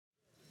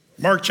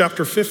Mark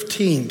chapter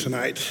 15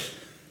 tonight.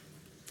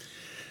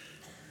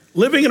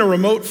 Living in a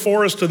remote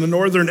forest in the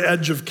northern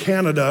edge of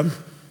Canada,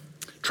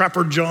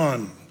 Trapper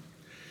John,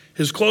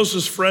 his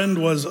closest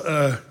friend was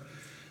a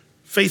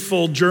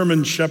faithful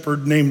German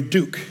shepherd named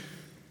Duke.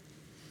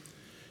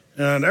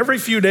 And every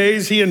few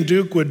days, he and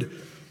Duke would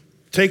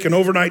take an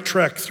overnight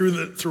trek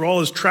through all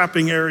his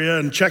trapping area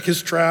and check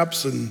his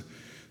traps, and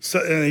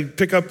he'd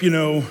pick up,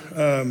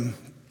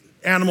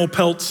 animal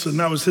pelts, and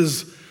that was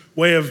his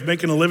way of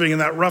making a living in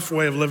that rough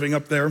way of living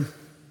up there.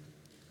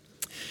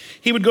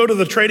 He would go to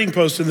the trading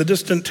post in the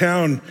distant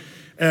town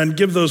and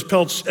give those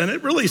pelts, and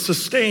it really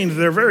sustained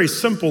their very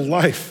simple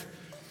life.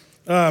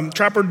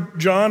 Trapper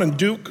John and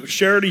Duke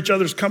shared each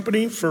other's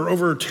company for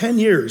over 10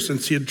 years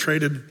since he had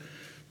traded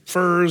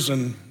furs,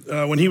 and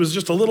when he was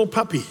just a little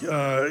puppy,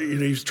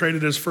 he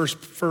traded his first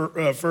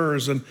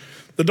furs. And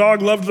the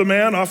dog loved the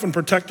man, often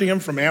protecting him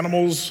from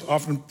animals,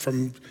 often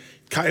from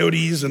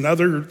coyotes and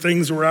other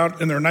things that were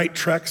out in their night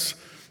treks.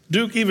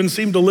 Duke even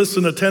seemed to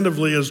listen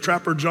attentively as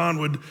Trapper John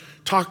would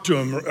talk to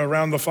him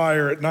around the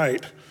fire at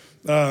night.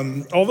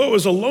 Although it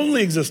was a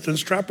lonely existence,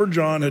 Trapper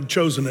John had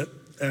chosen it,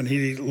 and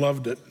he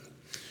loved it.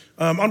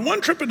 On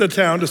one trip into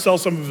town to sell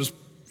some of his,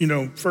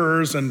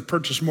 furs and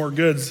purchase more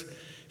goods,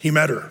 he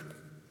met her.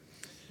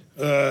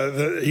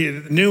 He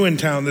knew in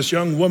town this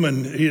young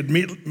woman. He had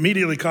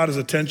immediately caught his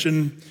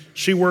attention.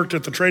 She worked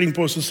at the trading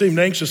post and seemed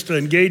anxious to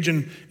engage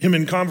him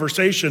in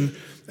conversation.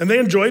 And they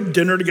enjoyed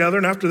dinner together,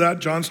 and after that,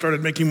 John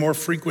started making more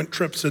frequent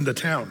trips into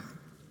town.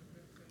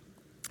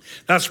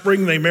 That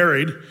spring, they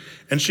married,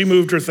 and she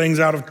moved her things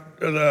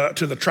out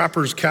to the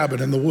trapper's cabin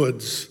in the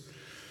woods.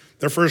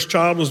 Their first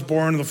child was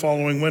born the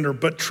following winter,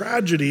 but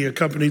tragedy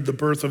accompanied the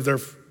birth of their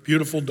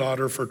beautiful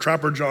daughter, for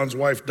Trapper John's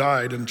wife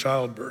died in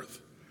childbirth.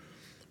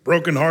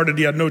 Brokenhearted,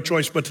 he had no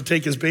choice but to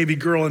take his baby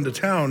girl into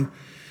town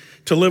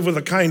to live with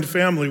a kind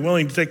family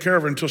willing to take care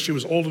of her until she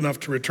was old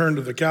enough to return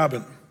to the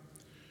cabin.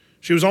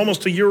 She was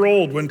almost a year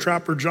old when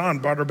Trapper John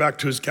brought her back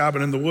to his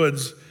cabin in the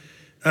woods.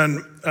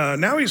 And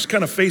now he's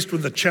kind of faced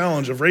with the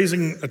challenge of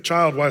raising a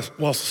child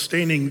while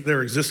sustaining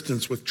their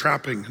existence with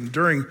trapping. And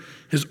during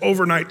his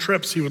overnight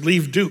trips, he would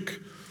leave Duke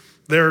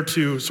there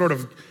to sort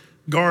of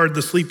guard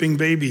the sleeping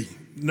baby,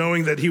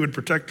 knowing that he would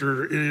protect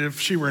her if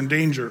she were in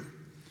danger.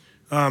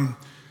 And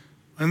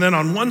then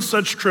on one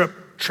such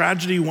trip,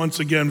 tragedy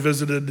once again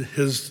visited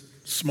his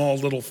small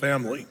little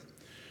family.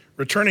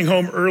 Returning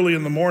home early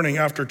in the morning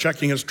after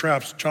checking his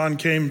traps, John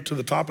came to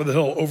the top of the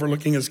hill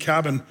overlooking his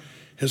cabin.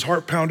 His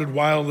heart pounded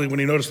wildly when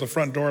he noticed the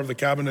front door of the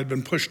cabin had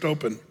been pushed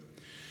open.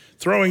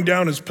 Throwing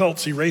down his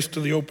pelts, he raced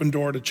to the open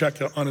door to check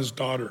on his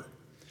daughter.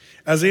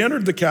 As he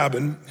entered the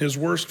cabin, his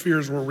worst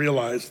fears were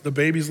realized. The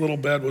baby's little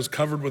bed was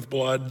covered with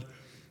blood,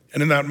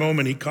 and in that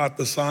moment, he caught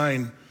the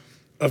sign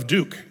of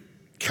Duke,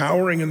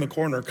 cowering in the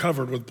corner,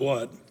 covered with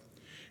blood.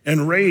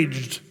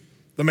 Enraged,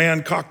 the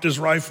man cocked his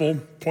rifle,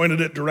 pointed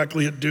it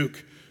directly at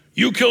Duke.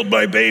 "You killed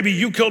my baby,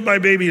 you killed my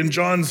baby." And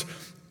John's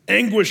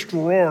anguished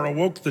roar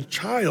awoke the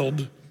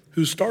child,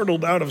 who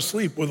startled out of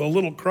sleep with a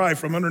little cry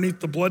from underneath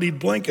the bloodied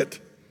blanket.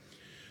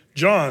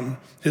 John,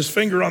 his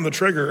finger on the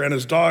trigger and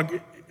his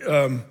dog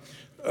in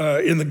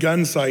the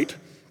gun sight,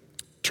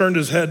 turned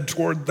his head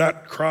toward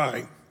that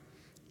cry.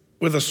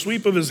 With a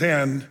sweep of his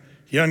hand,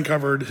 he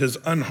uncovered his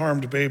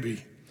unharmed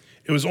baby.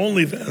 It was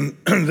only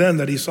then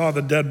that he saw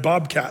the dead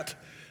bobcat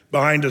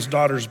behind his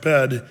daughter's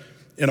bed.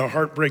 In a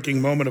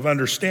heartbreaking moment of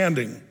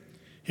understanding,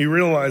 he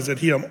realized that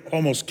he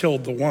almost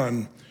killed the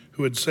one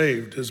who had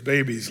saved his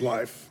baby's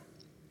life.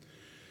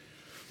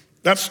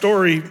 That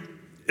story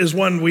is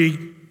one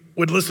we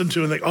would listen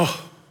to and think,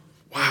 oh,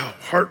 wow,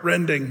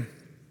 heartrending.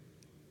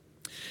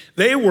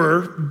 They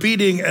were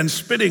beating and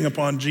spitting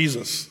upon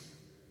Jesus,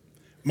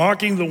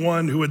 mocking the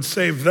one who would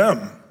save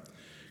them,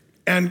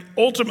 and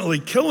ultimately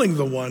killing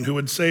the one who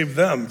would save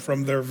them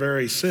from their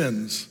very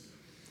sins.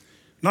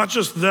 Not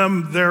just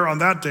them there on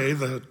that day,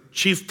 the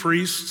chief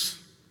priests,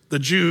 the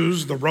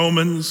Jews, the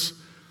Romans,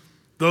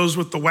 those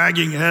with the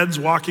wagging heads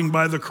walking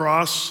by the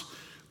cross,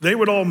 they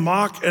would all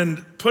mock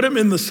and put him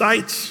in the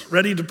sights,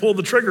 ready to pull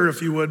the trigger,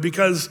 if you would,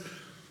 because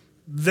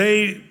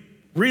they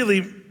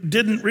really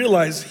didn't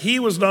realize he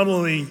was not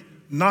only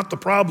not the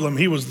problem,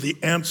 he was the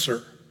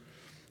answer.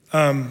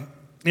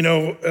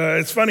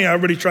 It's funny how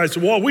everybody tries to,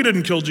 well, we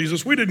didn't kill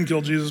Jesus,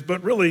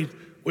 but really,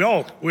 we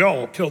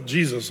all killed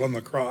Jesus on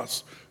the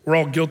cross. We're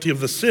all guilty of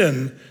the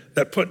sin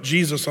that put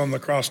Jesus on the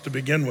cross to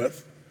begin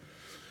with.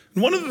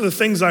 And one of the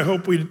things I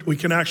hope we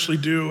can actually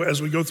do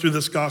as we go through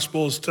this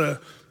gospel is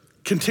to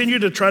continue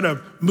to try to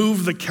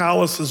move the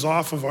calluses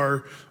off of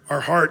our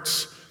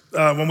hearts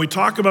when we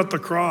talk about the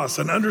cross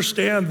and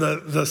understand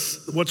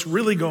what's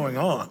really going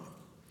on.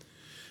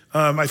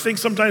 I think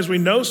sometimes we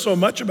know so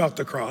much about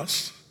the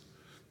cross,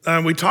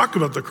 and we talk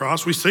about the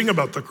cross, we sing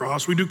about the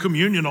cross, we do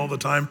communion all the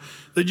time,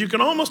 that you can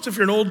almost, if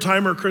you're an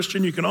old-timer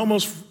Christian, you can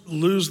almost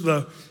lose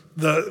the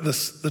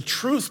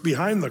truth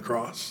behind the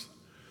cross.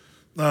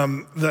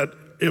 That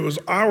it was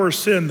our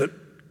sin that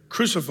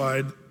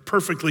crucified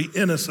perfectly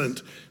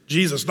innocent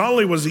Jesus. Not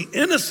only was he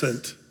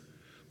innocent,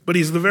 but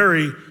he's the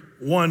very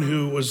one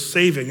who was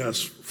saving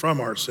us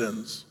from our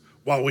sins.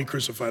 while we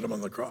crucified him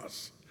on the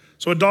cross.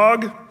 So a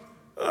dog,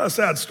 a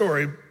sad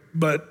story,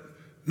 but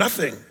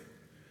nothing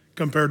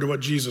compared to what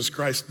Jesus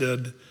Christ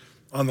did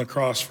on the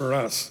cross for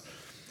us.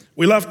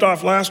 We left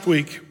off last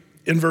week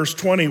in verse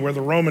 20 where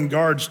the Roman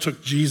guards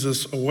took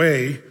Jesus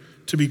away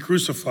to be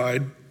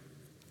crucified,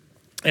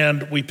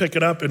 and we pick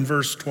it up in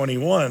verse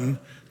 21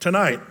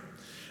 tonight.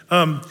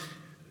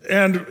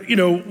 And,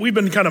 we've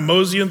been kind of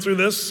moseying through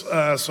this,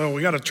 so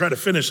we got to try to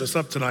finish this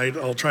up tonight.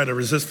 I'll try to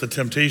resist the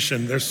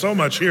temptation. There's so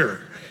much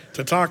here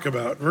to talk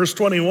about. Verse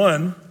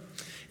 21,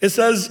 it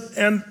says,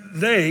 "And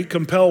they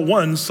compel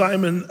one,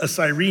 Simon a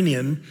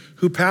Cyrenian,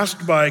 who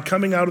passed by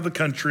coming out of the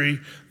country,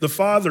 the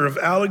father of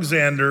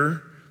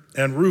Alexander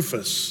and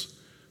Rufus,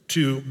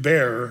 to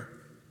bear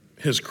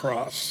his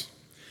cross."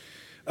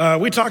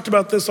 We talked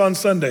about this on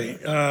Sunday,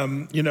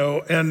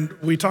 and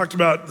we talked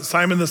about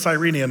Simon the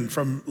Cyrenian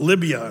from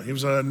Libya. He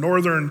was a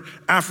northern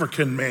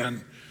African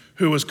man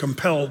who was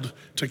compelled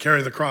to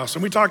carry the cross.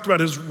 And we talked about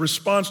his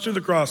response to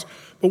the cross.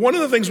 But one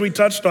of the things we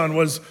touched on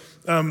was,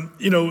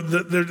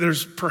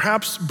 there's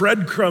perhaps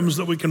breadcrumbs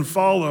that we can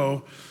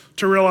follow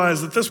to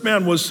realize that this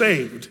man was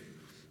saved.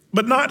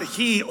 But not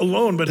he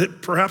alone,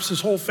 but perhaps his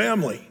whole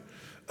family.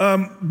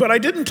 But I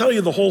didn't tell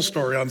you the whole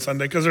story on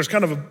Sunday because there's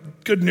kind of a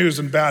good news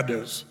and bad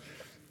news.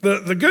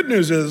 The good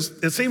news is,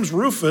 it seems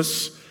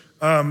Rufus,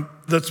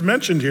 that's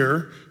mentioned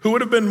here, who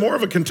would have been more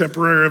of a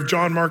contemporary of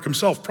John Mark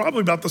himself,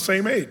 probably about the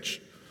same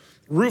age.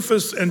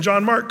 Rufus and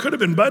John Mark could have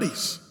been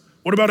buddies.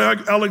 What about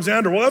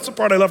Alexander? Well, that's the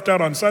part I left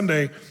out on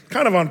Sunday,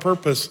 kind of on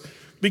purpose,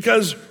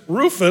 because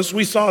Rufus,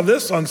 we saw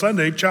this on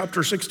Sunday,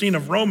 chapter 16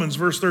 of Romans,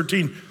 verse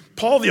 13.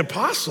 Paul the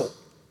apostle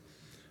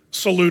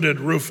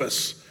saluted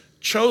Rufus,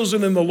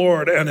 chosen in the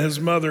Lord, and his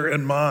mother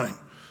and mine.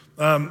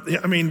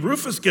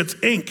 Rufus gets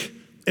ink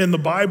in the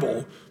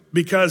Bible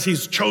because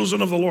he's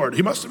chosen of the Lord.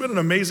 He must have been an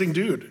amazing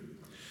dude.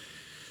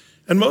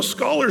 And most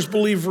scholars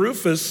believe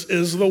Rufus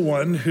is the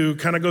one who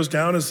kind of goes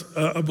down as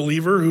a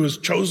believer who is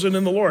chosen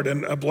in the Lord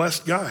and a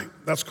blessed guy.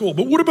 That's cool.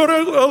 But what about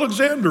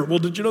Alexander? Well,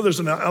 did you know there's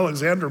an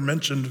Alexander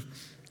mentioned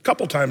a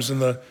couple times in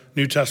the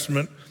New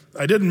Testament?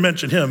 I didn't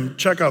mention him.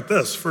 Check out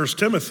this. 1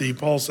 Timothy,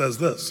 Paul says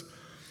this,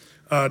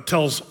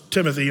 tells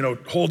Timothy,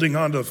 holding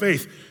on to the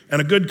faith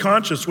and a good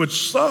conscience,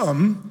 which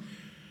some,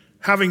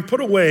 having put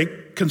away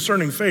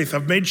concerning faith,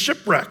 have made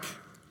shipwreck,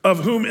 of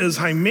whom is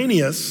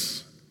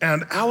Hymenaeus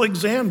and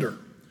Alexander,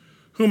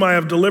 whom I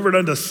have delivered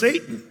unto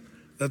Satan,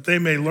 that they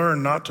may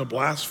learn not to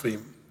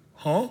blaspheme.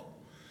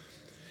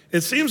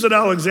 It seems that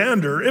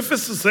Alexander, if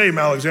it's the same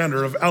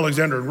Alexander of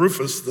Alexander and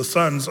Rufus, the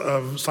sons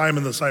of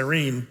Simon the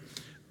Cyrenian,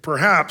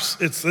 perhaps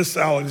it's this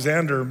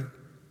Alexander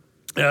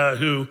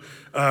who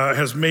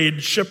has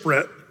made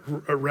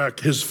shipwreck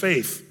his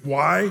faith.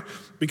 Why?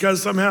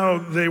 Because somehow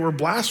they were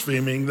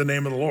blaspheming the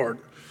name of the Lord.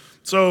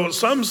 So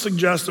some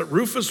suggest that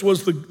Rufus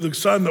was the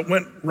son that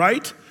went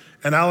right,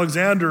 and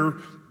Alexander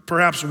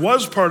perhaps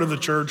was part of the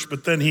church,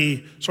 but then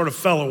he sort of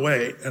fell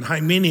away. And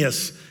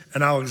Hymenaeus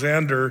and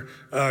Alexander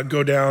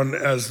go down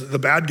as the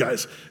bad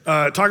guys.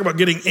 Talk about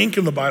getting ink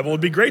in the Bible.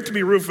 It'd be great to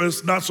be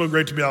Rufus, not so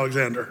great to be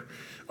Alexander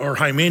or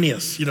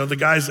Hymenaeus, the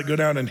guys that go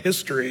down in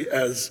history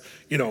as,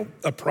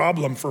 a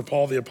problem for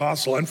Paul the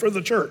apostle and for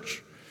the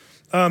church.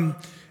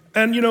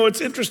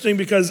 It's interesting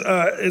because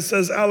it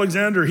says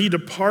Alexander, he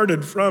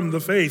departed from the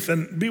faith.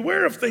 And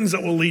beware of things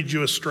that will lead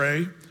you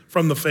astray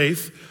from the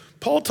faith.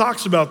 Paul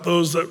talks about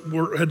those that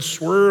had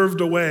swerved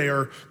away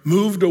or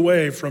moved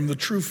away from the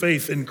true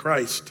faith in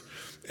Christ.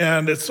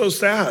 And it's so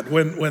sad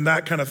when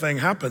that kind of thing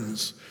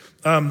happens.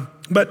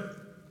 But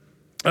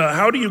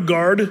how do you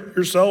guard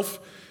yourself?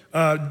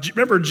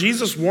 Remember,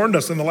 Jesus warned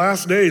us in the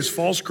last days,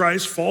 false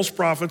Christ, false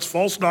prophets,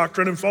 false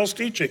doctrine, and false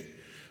teaching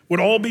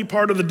would all be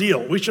part of the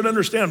deal. We should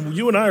understand,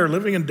 you and I are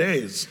living in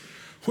days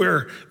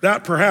where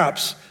that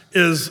perhaps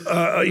is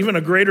even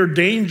a greater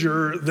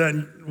danger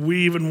than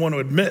we even want to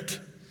admit.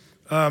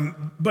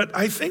 But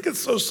I think it's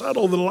so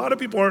subtle that a lot of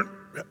people aren't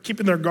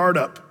keeping their guard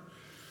up.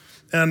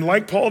 And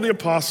like Paul the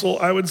apostle,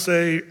 I would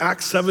say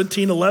Acts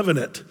 17:11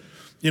 it.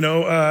 You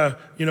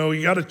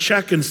got to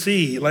check and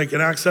see, like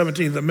in Acts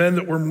 17, the men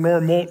that were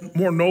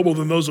more noble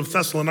than those of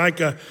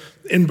Thessalonica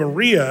in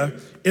Berea,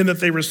 in that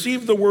they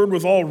received the word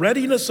with all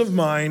readiness of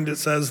mind, it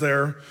says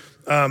there,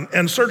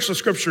 and search the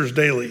scriptures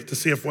daily to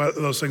see if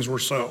those things were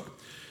so.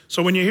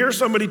 So when you hear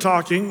somebody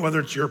talking, whether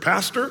it's your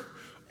pastor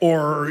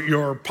or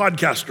your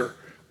podcaster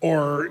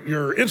or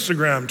your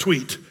Instagram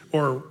tweet,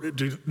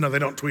 no, they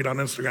don't tweet on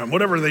Instagram,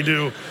 whatever they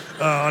do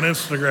on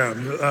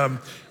Instagram.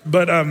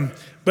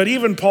 But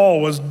even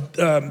Paul was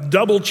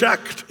double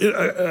checked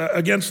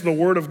against the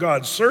word of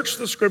God. Search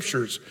the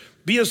scriptures,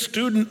 be a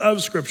student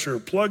of scripture,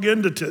 plug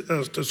into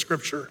to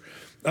scripture.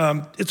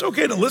 It's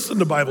okay to listen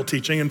to Bible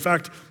teaching. In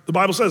fact, the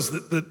Bible says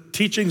that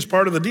teaching is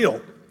part of the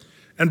deal,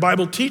 and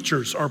Bible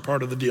teachers are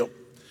part of the deal.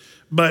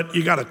 But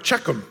you got to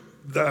check them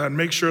and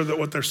make sure that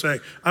what they're saying.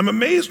 I'm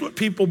amazed what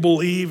people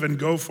believe and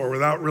go for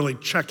without really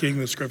checking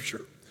the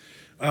scripture.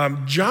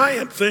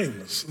 Giant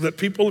things that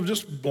people have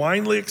just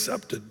blindly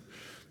accepted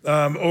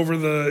over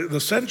the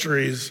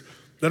centuries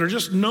that are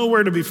just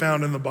nowhere to be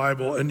found in the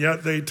Bible, and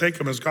yet they take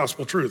them as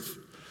gospel truth.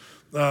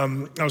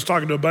 I was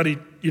talking to a buddy,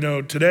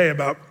 today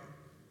about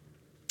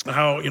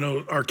how,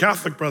 our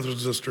Catholic brothers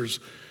and sisters,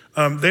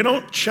 they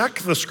don't check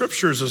the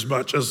scriptures as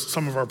much as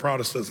some of our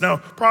Protestants. Now,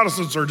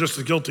 Protestants are just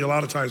as guilty a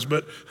lot of times,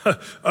 but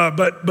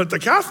the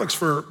Catholics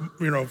for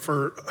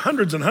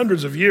hundreds and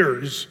hundreds of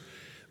years,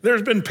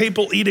 there's been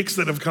papal edicts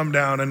that have come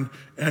down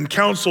and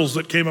councils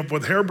that came up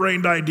with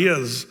harebrained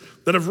ideas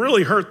that have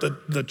really hurt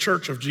the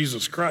Church of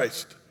Jesus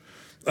Christ.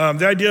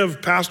 The idea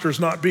of pastors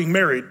not being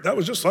married, that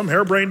was just some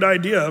harebrained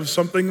idea of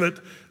something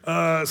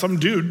that some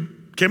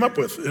dude came up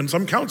with in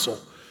some council.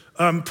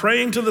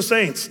 Praying to the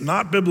saints,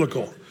 not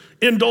biblical.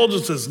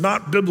 Indulgences,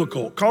 not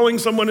biblical. Calling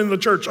someone in the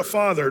church a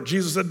father.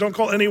 Jesus said, don't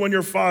call anyone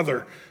your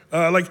father.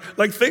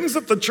 Like things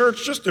that the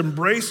church just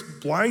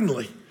embraced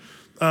blindly.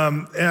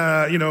 The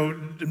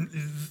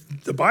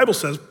Bible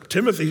says, 1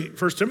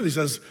 Timothy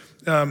says,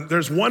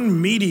 there's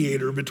one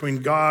mediator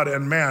between God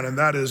and man, and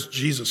that is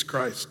Jesus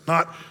Christ.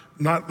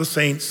 Not the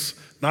saints,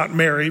 not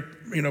Mary,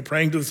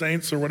 praying to the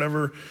saints or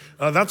whatever.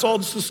 That's all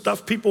just the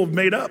stuff people have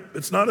made up.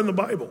 It's not in the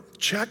Bible.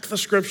 Check the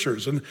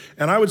scriptures. And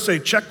I would say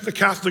check the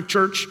Catholic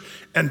Church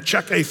and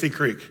check Athey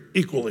Creek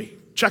equally.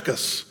 Check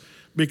us,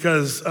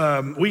 because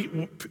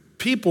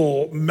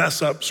people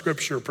mess up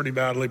scripture pretty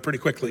badly, pretty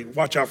quickly.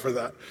 Watch out for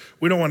that.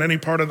 We don't want any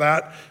part of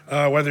that.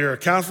 Whether you're a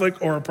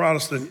Catholic or a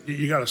Protestant,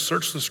 you got to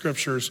search the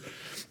scriptures.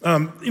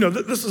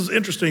 This is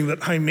interesting that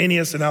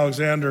Hymenaeus and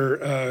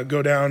Alexander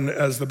go down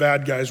as the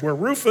bad guys, where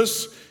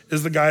Rufus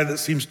is the guy that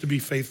seems to be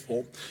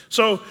faithful.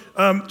 So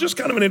just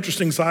kind of an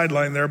interesting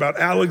sideline there about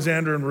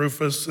Alexander and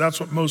Rufus. That's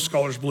what most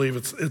scholars believe.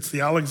 It's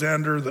the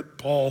Alexander that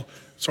Paul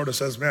sort of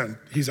says, man,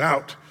 he's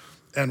out.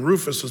 And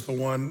Rufus is the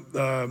one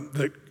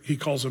that he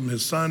calls him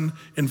his son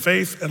in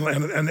faith.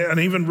 And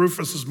even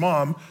Rufus's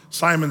mom,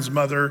 Simon's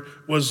mother,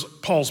 was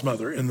Paul's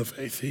mother in the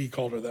faith. He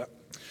called her that.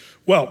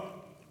 Well,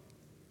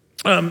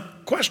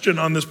 question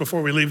on this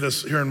before we leave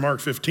this here in Mark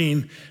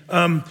 15.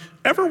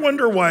 Ever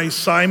wonder why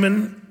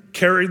Simon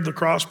carried the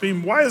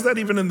crossbeam? Why is that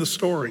even in the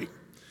story?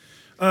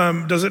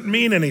 Does it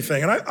mean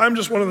anything? And I'm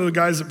just one of the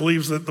guys that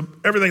believes that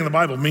everything in the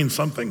Bible means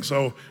something.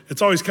 So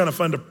it's always kind of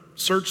fun to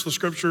search the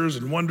scriptures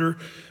and wonder.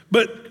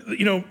 But,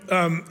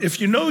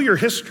 if you know your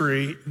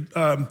history,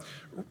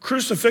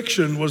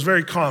 crucifixion was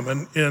very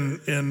common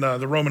in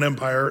the Roman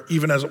Empire,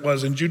 even as it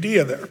was in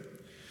Judea there.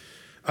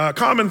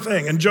 Common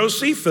thing. And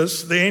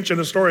Josephus, the ancient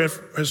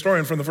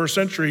historian from the first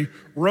century,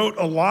 wrote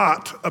a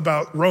lot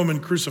about Roman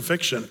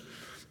crucifixion.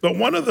 But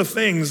one of the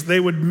things, they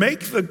would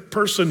make the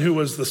person who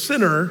was the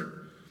sinner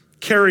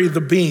carry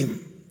the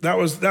beam. That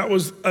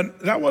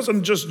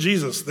wasn't just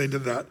Jesus. They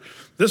did that.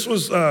 This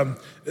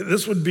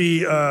would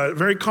be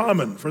very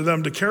common for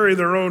them to carry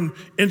their own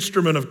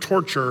instrument of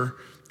torture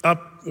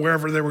up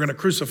wherever they were going to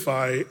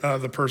crucify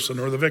the person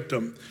or the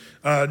victim.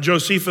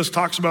 Josephus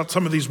talks about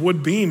some of these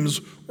wood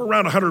beams were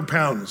around 100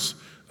 pounds,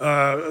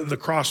 the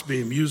cross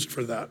beam used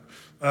for that.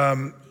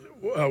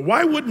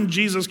 Why wouldn't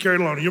Jesus carry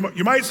it alone?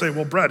 You might say,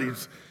 well, Brett,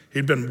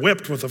 he'd been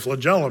whipped with a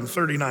flagellum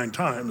 39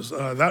 times.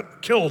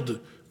 That killed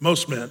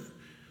most men.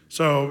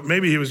 So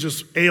maybe he was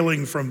just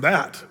ailing from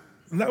that.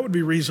 And that would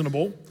be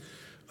reasonable.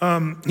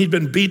 He'd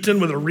been beaten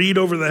with a reed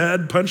over the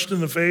head, punched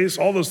in the face,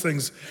 all those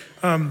things.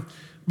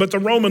 But the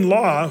Roman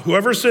law,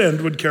 whoever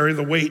sinned would carry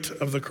the weight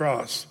of the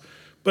cross.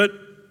 But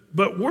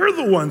we're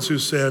the ones who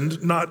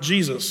sinned, not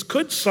Jesus.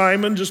 Could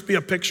Simon just be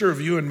a picture of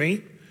you and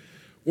me?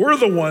 We're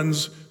the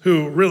ones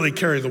who really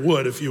carry the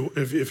wood, if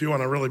you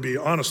want to really be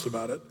honest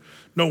about it.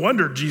 No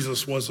wonder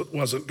Jesus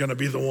wasn't going to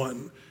be the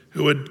one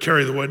who would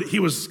carry the wood. He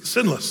was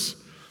sinless.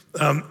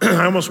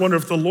 I almost wonder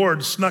if the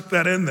Lord snuck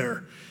that in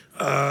there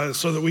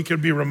so that we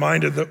could be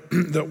reminded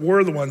that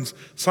we're the ones.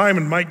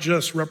 Simon might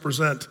just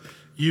represent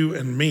you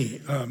and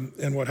me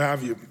and what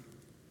have you.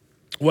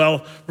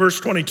 Well, verse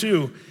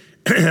 22,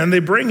 and they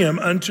bring him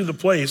unto the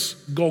place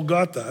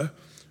Golgotha,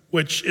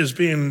 which is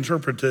being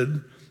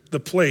interpreted the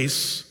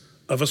place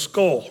of a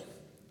skull.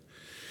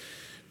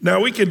 Now,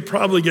 we could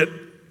probably get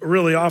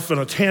really off on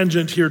a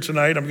tangent here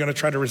tonight. I'm going to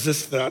try to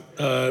resist that.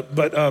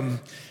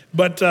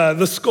 But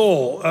the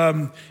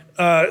skull.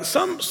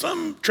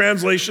 Some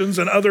translations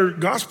and other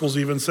gospels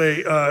even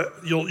say,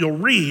 you'll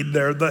read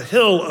there, the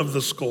hill of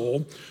the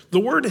skull. The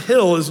word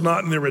hill is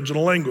not in the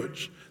original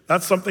language.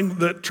 That's something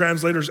that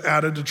translators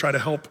added to try to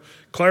help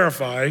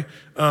clarify.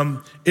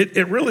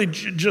 It really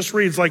just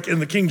reads like in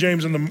the King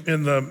James and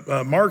in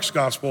the Mark's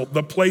gospel,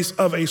 the place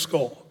of a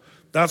skull.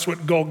 That's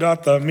what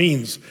Golgotha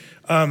means.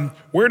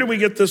 Where do we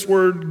get this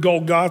word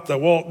Golgotha?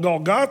 Well,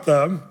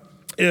 Golgotha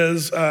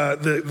is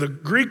the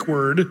Greek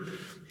word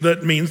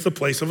that means the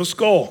place of a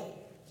skull.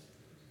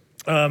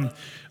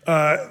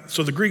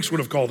 So the Greeks would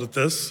have called it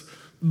this.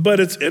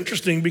 But it's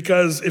interesting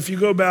because if you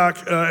go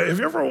back, have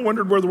you ever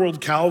wondered where the word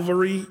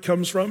Calvary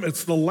comes from?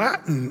 It's the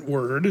Latin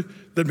word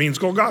that means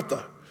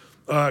Golgotha.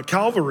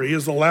 Calvary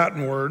is the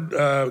Latin word,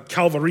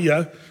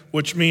 Calvaria,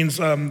 which means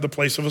the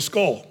place of a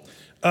skull.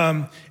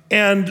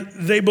 And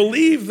they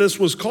believe this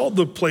was called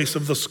the place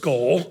of the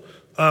skull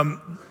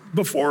long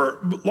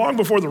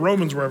before the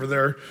Romans were ever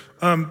there.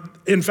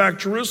 In fact,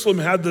 Jerusalem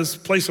had this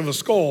place of a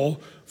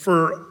skull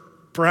for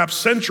perhaps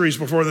centuries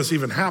before this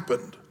even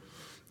happened.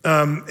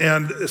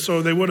 And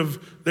so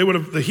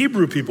the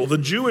Hebrew people, the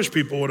Jewish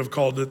people would have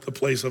called it the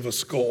place of a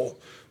skull,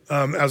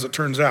 as it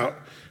turns out.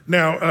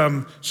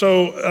 Now,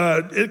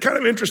 it's kind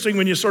of interesting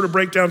when you sort of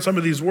break down some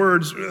of these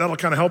words, that'll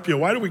kind of help you.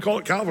 Why do we call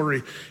it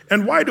Calvary?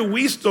 And why do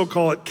we still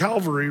call it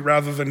Calvary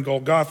rather than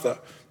Golgotha?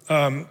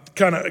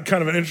 Kind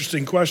of an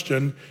interesting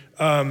question.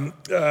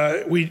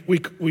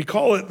 We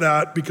call it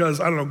that because,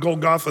 I don't know,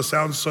 Golgotha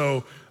sounds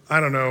so, I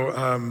don't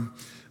know,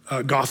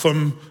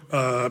 Gotham,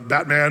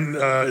 Batman,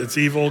 it's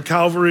evil.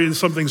 Calvary is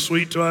something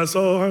sweet to us.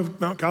 Oh,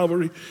 Mount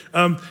Calvary.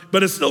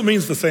 But it still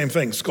means the same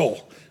thing,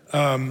 skull.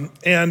 And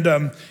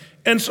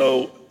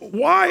so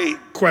why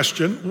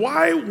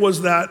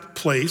was that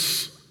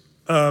place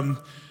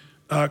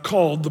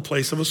called the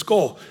place of a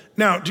skull?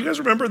 Now, do you guys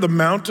remember the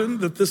mountain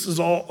that this is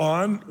all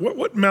on?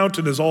 What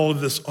mountain is all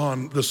of this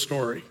on, this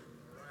story?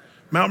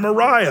 Mount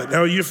Moriah.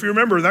 Now, if you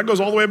remember, that goes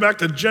all the way back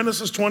to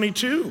Genesis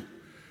 22.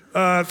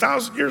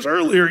 1,000 years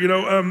earlier,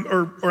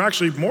 or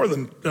actually more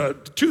than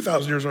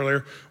 2,000 years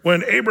earlier,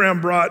 when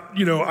Abraham brought,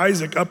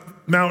 Isaac up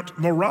Mount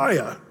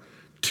Moriah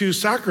to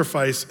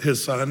sacrifice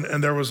his son,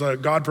 and there was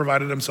God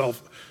provided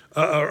himself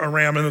a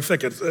ram in the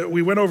thickets.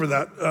 We went over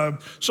that.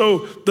 So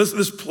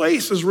this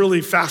place is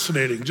really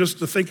fascinating, just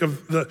to think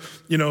of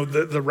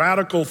the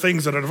radical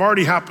things that have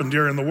already happened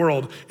here in the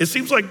world. It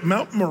seems like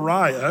Mount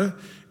Moriah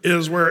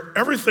is where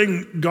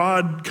everything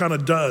God kind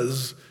of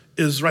does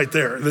is right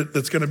there,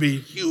 that's going to be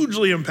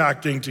hugely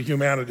impacting to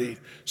humanity.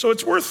 So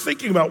it's worth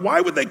thinking about, why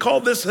would they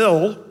call this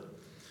hill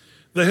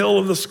the hill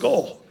of the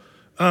skull?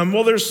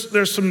 Well,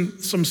 there's some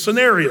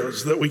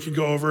scenarios that we could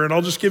go over, and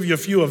I'll just give you a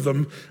few of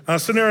them.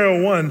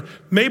 Scenario one,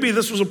 maybe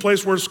this was a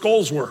place where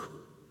skulls were.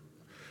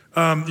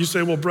 You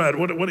say, well, Brad,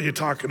 what are you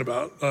talking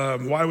about?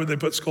 Why would they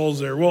put skulls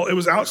there? Well, it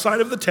was outside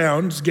of the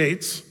town's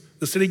gates,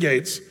 the city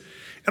gates.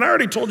 And I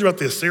already told you about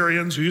the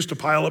Assyrians who used to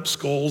pile up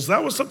skulls.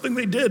 That was something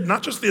they did,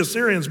 not just the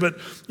Assyrians, but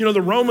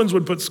the Romans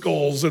would put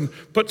skulls and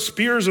put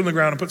spears in the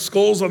ground and put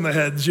skulls on the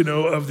heads,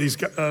 of these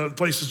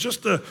places,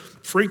 just to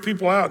freak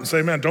people out and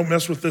say, man, don't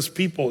mess with this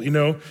people,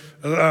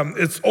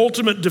 It's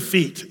ultimate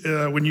defeat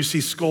when you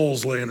see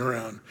skulls laying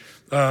around.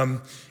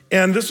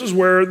 And this is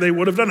where they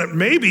would have done it.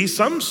 Maybe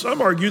some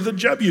argue the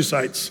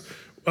Jebusites.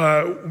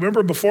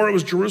 Remember, before it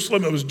was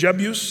Jerusalem, it was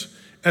Jebus.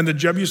 And the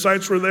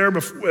Jebusites were there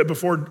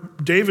before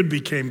David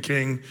became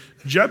king.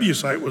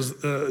 Jebus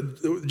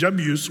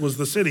was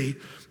the city.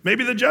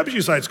 Maybe the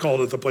Jebusites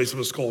called it the place of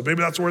a skull. Maybe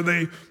that's where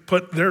they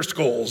put their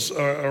skulls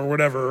or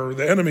whatever, or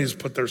the enemies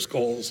put their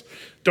skulls.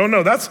 Don't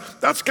know. That's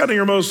kind of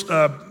your most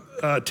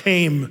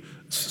tame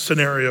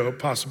scenario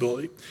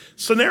possibility.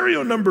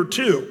 Scenario number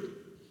two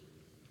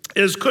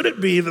is, could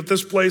it be that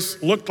this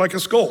place looked like a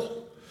skull?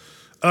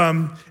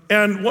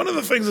 And one of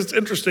the things that's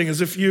interesting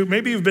is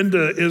maybe you've been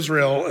to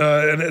Israel,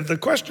 and the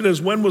question is,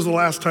 when was the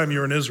last time you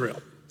were in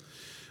Israel?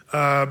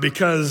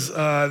 Because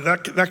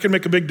that can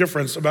make a big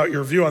difference about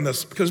your view on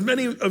this. Because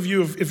many of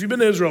you, if you've been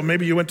to Israel,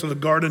 maybe you went to the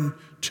Garden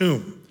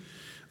Tomb.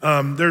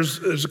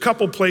 There's a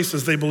couple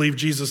places they believe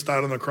Jesus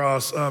died on the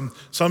cross.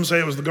 Some say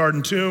it was the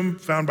Garden Tomb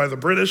found by the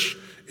British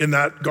in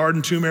that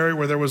Garden Tomb area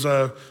where there was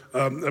a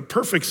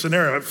perfect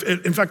scenario.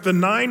 In fact, the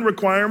 9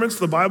 requirements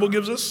the Bible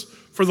gives us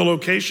for the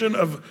location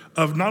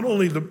of not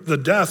only the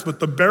death, but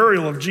the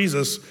burial of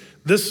Jesus,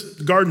 this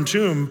Garden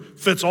Tomb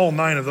fits all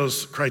 9 of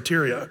those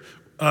criteria.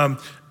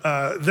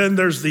 Then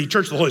there's the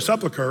Church of the Holy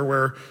Sepulchre,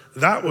 where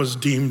that was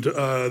deemed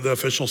the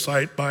official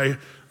site by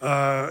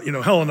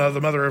Helena, the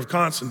mother of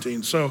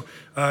Constantine. So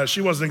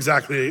she wasn't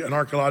exactly an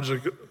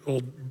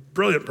archaeological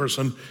brilliant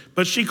person,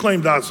 but she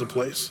claimed that's the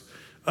place.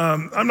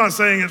 I'm not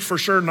saying it's for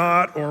sure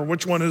not, or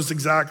which one is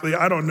exactly,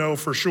 I don't know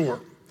for sure.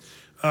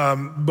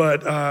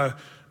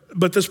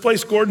 But this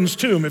place, Gordon's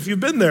Tomb, if you've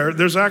been there,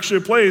 there's actually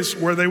a place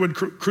where they would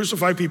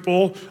crucify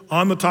people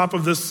on the top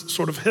of this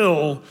sort of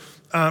hill,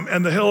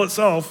 and the hill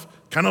itself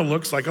kind of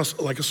looks like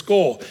a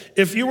skull.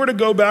 If you were to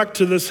go back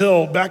to this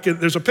hill,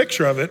 there's a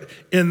picture of it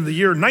in the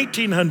year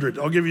 1900.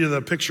 I'll give you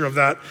the picture of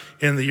that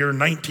in the year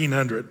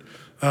 1900.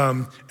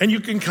 And you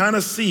can kind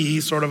of see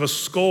sort of a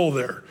skull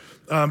there.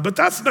 But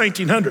that's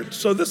 1900.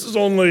 So this is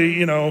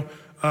only,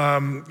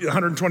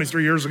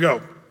 123 years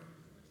ago.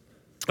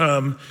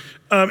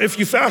 If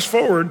you fast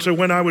forward to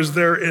when I was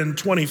there in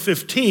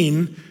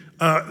 2015,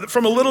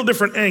 from a little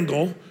different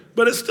angle,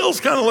 but it still's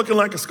kind of looking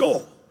like a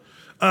skull.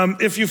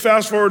 If you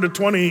fast forward to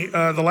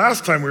the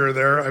last time we were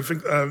there, I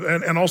think,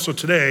 and also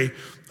today,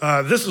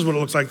 this is what it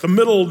looks like. The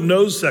middle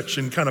nose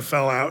section kind of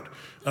fell out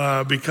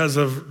because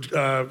of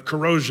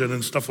corrosion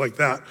and stuff like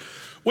that,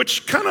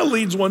 which kind of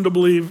leads one to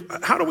believe,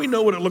 how do we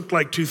know what it looked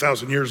like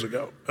 2,000 years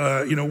ago?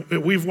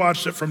 We've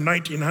watched it from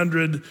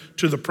 1900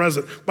 to the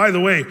present. By the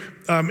way,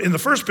 in the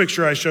first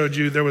picture I showed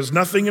you, there was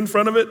nothing in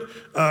front of it.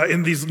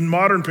 In these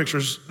modern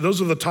pictures,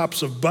 those are the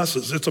tops of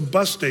buses. It's a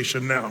bus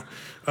station now.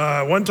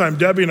 One time,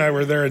 Debbie and I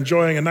were there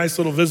enjoying a nice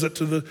little visit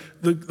to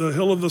the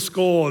Hill of the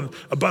Skull, and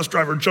a bus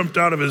driver jumped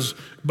out of his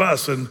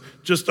bus and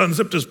just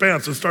unzipped his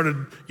pants and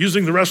started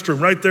using the restroom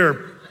right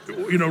there,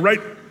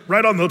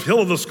 right on the Hill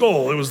of the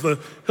Skull. It was the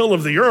Hill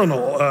of the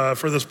Urinal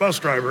for this bus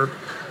driver.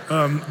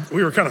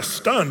 We were kind of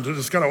stunned,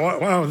 just kind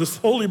of, wow, this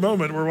holy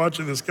moment, we're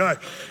watching this guy.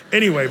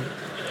 Anyway,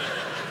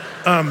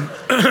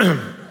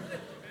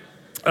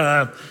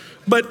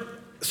 but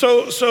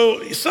so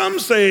some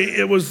say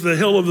it was the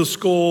hill of the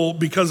skull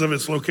because of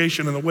its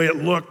location and the way it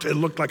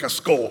looked like a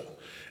skull.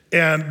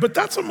 But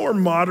that's a more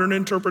modern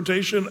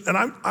interpretation,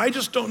 and I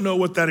just don't know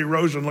what that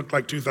erosion looked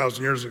like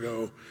 2,000 years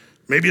ago.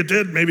 Maybe it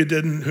did, maybe it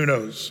didn't, who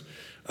knows?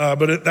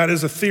 But that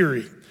is a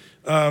theory.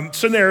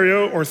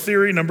 Scenario or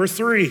theory number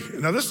 3.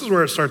 Now this is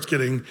where it starts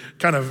getting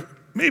kind of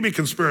maybe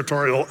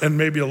conspiratorial and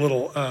maybe a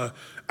little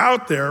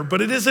out there,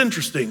 but it is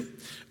interesting.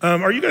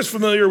 Are you guys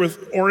familiar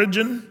with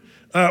Origen?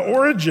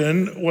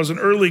 Origen was an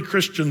early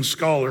Christian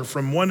scholar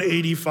from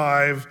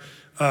 185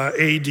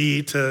 AD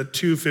to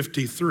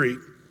 253.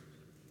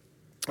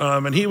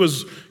 And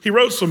he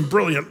wrote some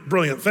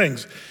brilliant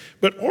things.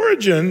 But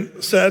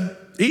Origen said,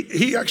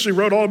 he actually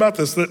wrote all about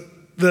this,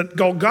 that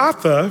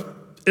Golgotha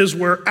is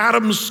where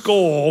Adam's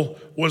skull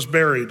was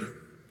buried.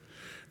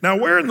 Now,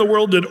 where in the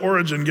world did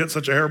Origen get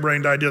such a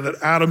harebrained idea that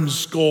Adam's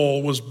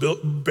skull was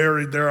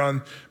buried there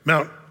on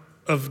Mount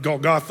of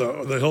Golgotha,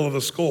 or the hill of the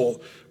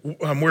skull,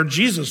 where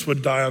Jesus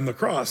would die on the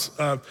cross?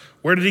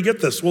 Where did he get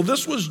this? Well,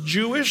 this was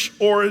Jewish,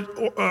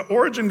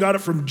 Origen got it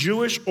from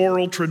Jewish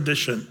oral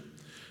tradition.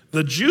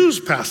 The Jews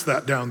passed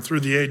that down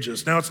through the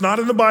ages. Now, it's not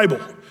in the Bible,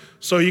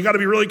 so you got to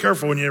be really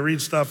careful when you read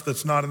stuff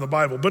that's not in the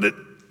Bible, but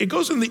it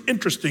goes in the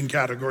interesting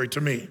category to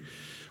me.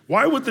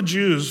 Why would the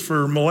Jews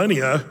for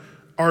millennia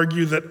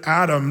argue that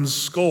Adam's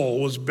skull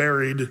was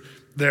buried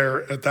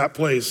there at that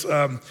place?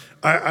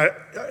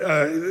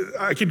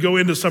 I could go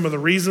into some of the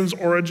reasons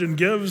Origen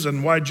gives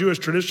and why Jewish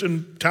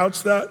tradition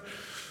touts that.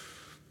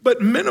 But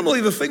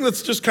minimally, the thing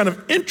that's just kind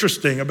of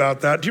interesting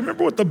about that, do you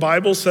remember what the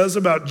Bible says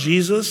about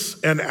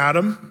Jesus and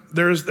Adam?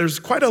 There's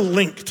quite a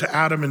link to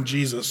Adam and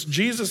Jesus.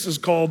 Jesus is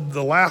called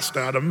the last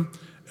Adam,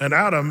 and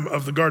Adam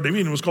of the Garden of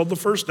Eden was called the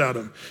first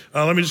Adam.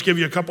 Let me just give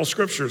you a couple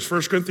scriptures.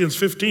 1 Corinthians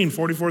 15,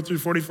 44 through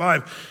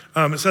 45.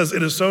 It says,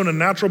 it is sown a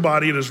natural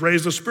body, it is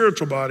raised a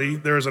spiritual body.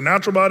 There is a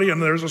natural body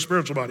and there is a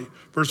spiritual body.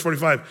 Verse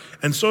 45.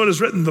 And so it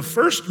is written, the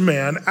first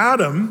man,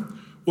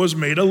 Adam, was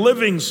made a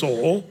living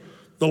soul.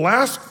 The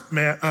last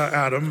man,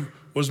 Adam,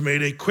 was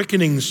made a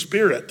quickening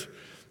spirit.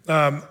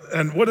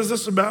 And what is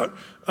this about?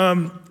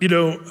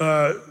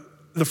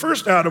 The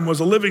first Adam was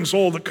a living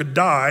soul that could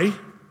die,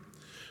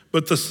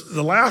 but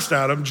the last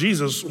Adam,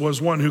 Jesus,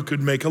 was one who could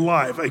make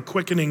alive, a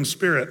quickening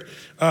spirit.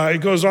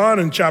 It goes on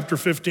in chapter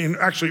 15,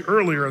 actually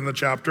earlier in the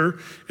chapter,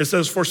 it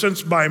says, for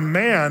since by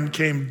man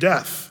came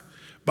death,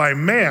 by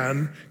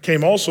man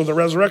came also the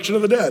resurrection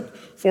of the dead.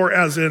 For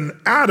as in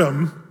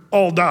Adam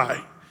all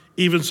die,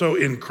 even so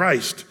in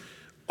Christ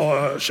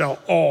shall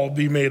all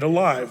be made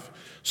alive.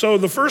 So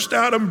the first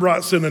Adam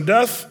brought sin and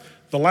death.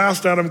 The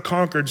last Adam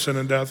conquered sin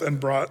and death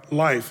and brought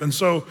life. And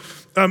so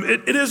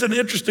it is an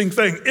interesting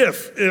thing.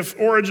 If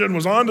Origen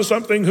was onto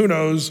something, who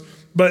knows?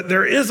 But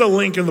there is a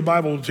link in the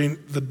Bible between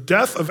the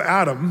death of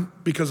Adam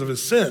because of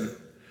his sin.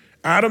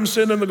 Adam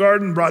sinned in the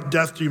garden, brought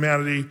death to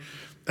humanity.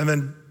 And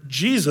then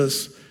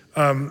Jesus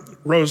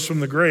rose from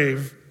the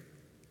grave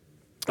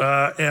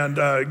and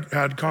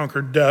had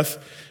conquered death.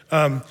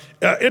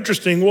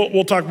 Interesting,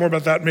 we'll talk more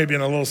about that maybe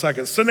in a little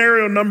second.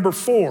 Scenario number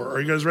 4, are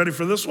you guys ready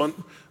for this one?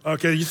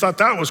 Okay, you thought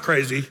that was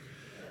crazy.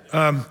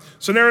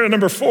 Scenario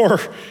number 4,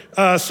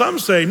 some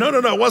say, no,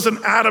 it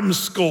wasn't Adam's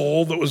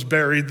skull that was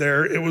buried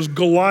there, it was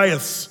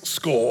Goliath's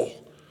skull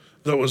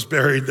that was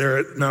buried there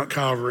at Mount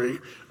Calvary.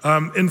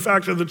 In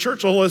fact, in the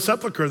Church of Holy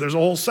Sepulchre, there's a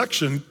whole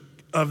section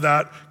of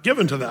that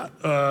given to that,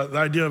 the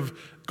idea of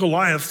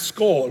Goliath's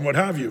skull and what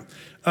have you.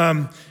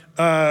 The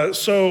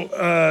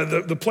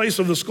place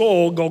of the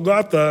skull,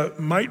 Golgotha,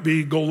 might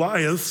be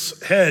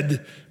Goliath's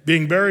head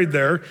being buried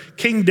there.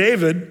 King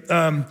David,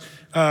 do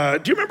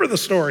you remember the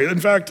story? In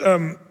fact,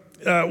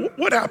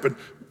 what happened?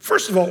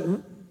 First of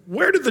all,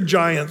 where did the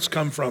giants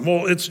come from?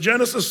 Well, it's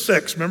Genesis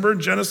 6. Remember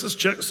Genesis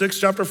 6,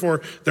 chapter 4,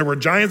 there were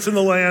giants in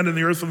the land and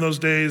the earth in those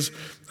days,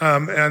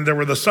 and there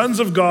were the sons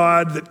of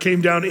God that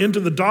came down into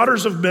the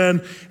daughters of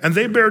men, and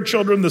they bare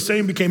children. The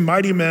same became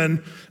mighty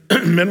men,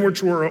 men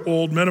which were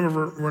old, men of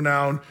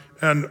renown,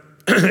 and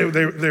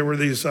they were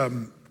these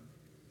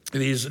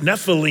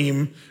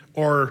Nephilim,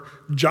 or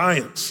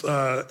giants,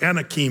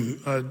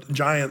 Anakim,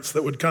 giants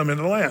that would come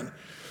into the land.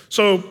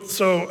 So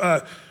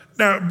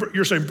now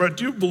you're saying, Brett,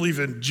 do you believe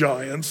in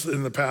giants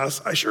in the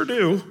past? I sure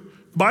do.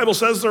 The Bible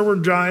says there were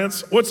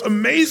giants. What's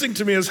amazing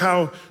to me is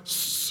how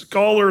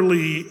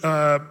scholarly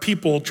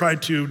people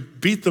tried to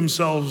beat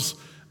themselves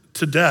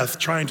to death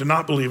trying to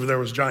not believe there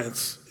was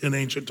giants in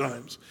ancient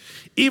times.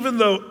 Even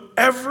though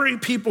every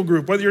people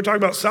group, whether you're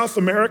talking about South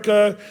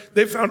America,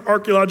 they found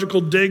archaeological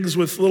digs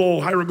with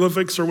little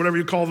hieroglyphics or whatever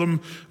you call them,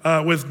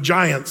 with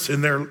giants in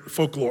their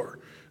folklore.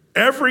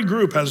 Every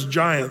group has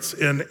giants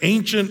in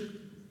ancient,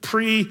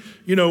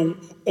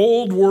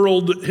 old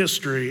world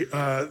history.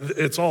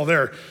 It's all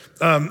there.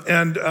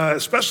 And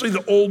especially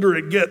the older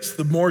it gets,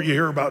 the more you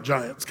hear about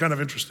giants. Kind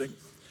of interesting.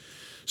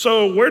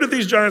 So where did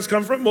these giants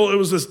come from? Well, it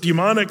was this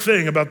demonic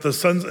thing about the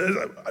sons.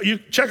 You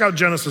check out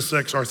Genesis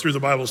 6 or through the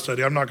Bible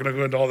study. I'm not going to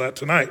go into all that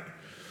tonight.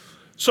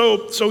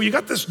 So you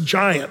got this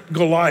giant,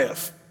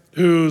 Goliath,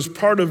 who's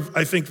part of,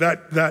 I think,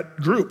 that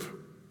group.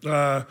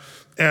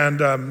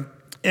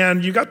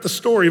 And you got the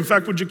story. In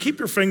fact, would you keep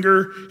your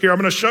finger here? I'm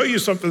going to show you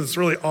something that's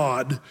really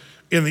odd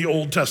in the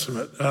Old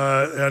Testament.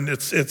 And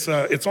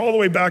it's all the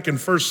way back in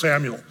 1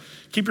 Samuel.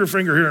 Keep your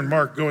finger here in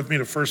Mark. Go with me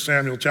to 1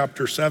 Samuel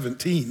chapter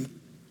 17.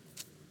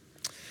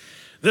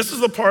 This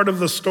is the part of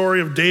the story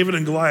of David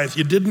and Goliath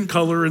you didn't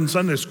color in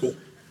Sunday school.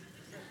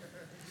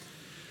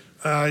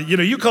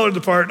 You colored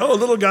the part,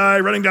 little guy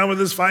running down with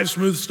his 5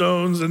 smooth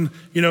stones and,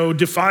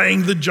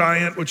 defying the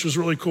giant, which was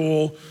really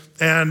cool.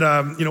 And,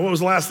 what was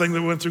the last thing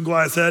that went through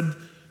Goliath's head?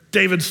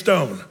 David's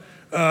stone.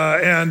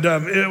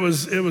 It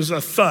was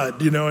a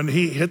thud, and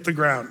he hit the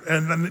ground.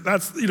 And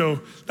that's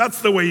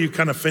the way you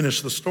kind of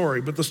finish the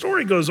story. But the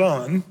story goes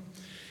on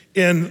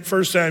in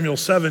 1 Samuel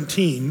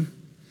 17,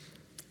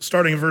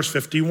 starting in verse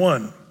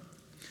 51.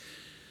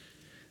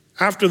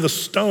 After the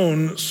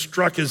stone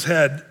struck his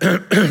head,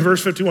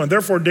 verse 51,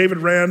 therefore David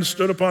ran,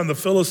 stood upon the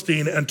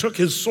Philistine, and took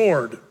his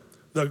sword,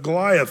 the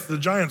Goliath, the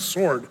giant's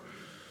sword,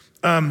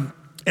 and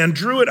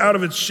drew it out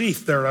of its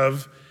sheath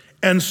thereof,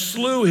 and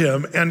slew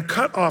him, and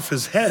cut off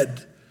his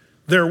head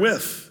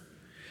therewith.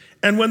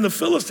 And when the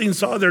Philistines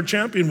saw their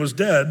champion was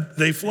dead,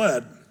 they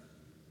fled.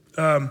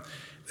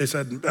 They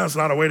said, that's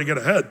not a way to get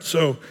ahead.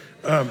 So,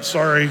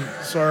 sorry,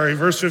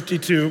 verse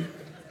 52.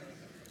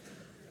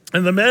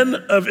 And the men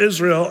of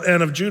Israel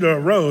and of Judah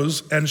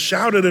arose and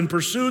shouted and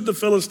pursued the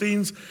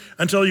Philistines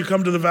until you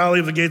come to the valley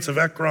of the gates of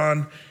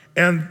Ekron.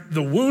 And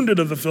the wounded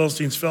of the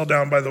Philistines fell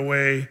down by the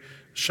way,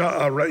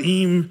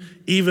 Sha'araim,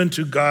 even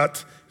to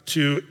Gat,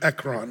 to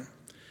Ekron.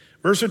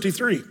 Verse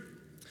 53,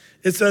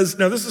 it says,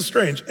 now this is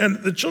strange.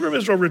 And the children of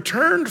Israel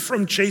returned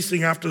from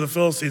chasing after the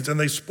Philistines, and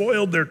they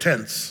spoiled their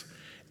tents.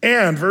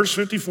 And verse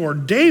 54,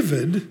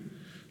 David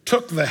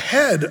took the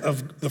head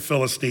of the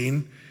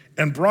Philistine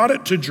and brought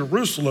it to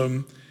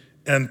Jerusalem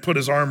and put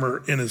his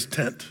armor in his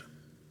tent.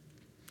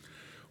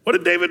 What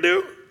did David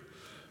do?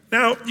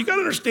 Now, you got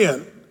to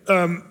understand,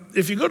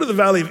 if you go to the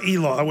valley of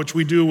Elah, which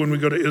we do when we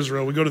go to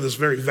Israel, we go to this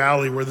very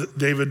valley where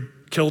David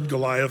killed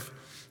Goliath.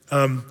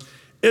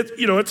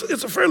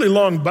 It's a fairly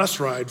long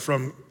bus ride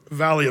from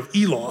valley of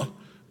Elah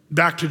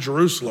back to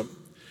Jerusalem.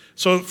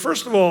 So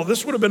first of all,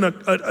 this would have been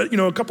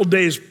a couple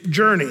days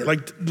journey.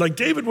 Like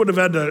David would have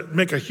had to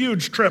make a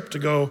huge trip to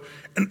go.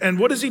 And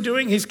what is he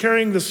doing? He's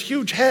carrying this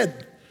huge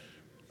head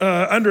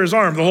under his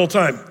arm the whole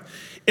time.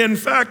 In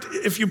fact,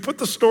 if you put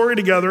the story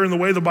together in the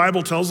way the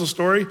Bible tells the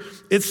story,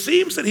 it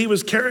seems that he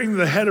was carrying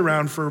the head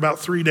around for about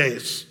 3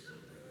 days.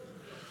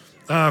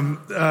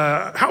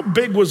 How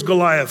big was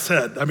Goliath's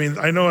head? I mean,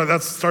 I know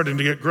that's starting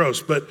to get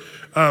gross, but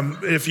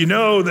if you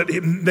know that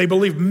they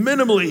believe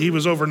minimally he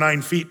was over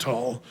 9 feet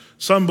tall,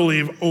 some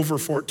believe over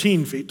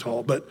 14 feet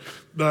tall, but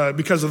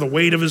because of the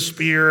weight of his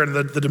spear and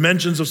the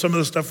dimensions of some of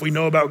the stuff we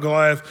know about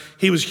Goliath,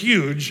 he was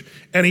huge,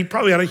 and he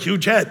probably had a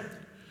huge head.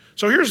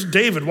 So here's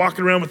David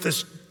walking around with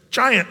this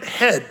giant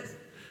head,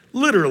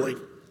 literally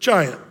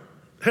giant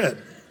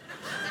head.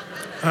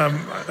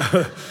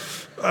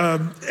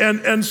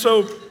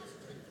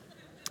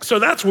 So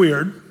that's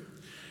weird,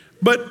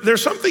 but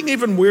there's something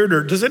even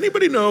weirder. Does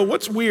anybody know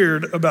what's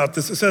weird about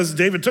this? It says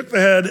David took the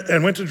head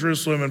and went to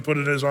Jerusalem and put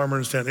it in his armor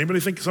and his tent.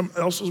 Anybody think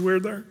something else is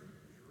weird there?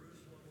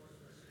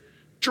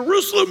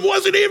 Jerusalem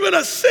wasn't even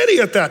a city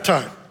at that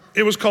time.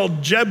 It was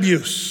called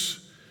Jebus.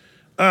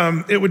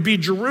 It would be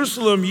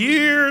Jerusalem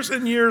years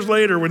and years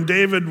later when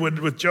David would,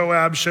 with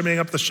Joab shimmying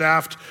up the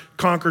shaft,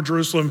 conquer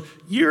Jerusalem.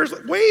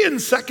 Way in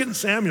 2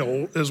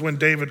 Samuel is when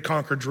David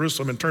conquered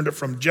Jerusalem and turned it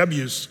from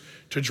Jebus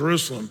to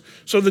Jerusalem.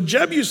 So the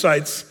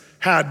Jebusites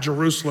had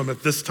Jerusalem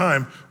at this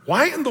time.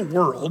 Why in the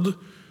world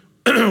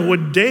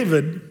would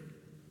David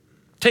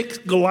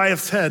take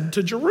Goliath's head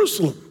to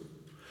Jerusalem?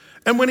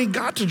 And when he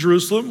got to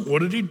Jerusalem, what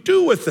did he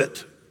do with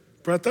it?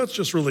 Brett, that's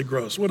just really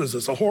gross. What is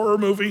this, a horror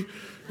movie?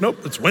 Nope,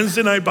 it's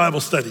Wednesday night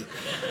Bible study.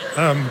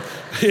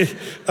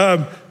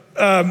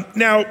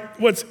 Now,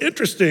 what's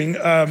interesting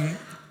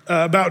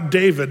about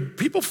David,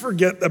 people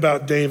forget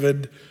about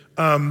David,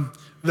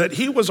 that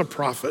he was a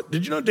prophet.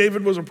 Did you know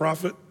David was a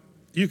prophet?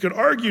 You could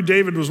argue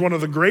David was one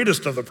of the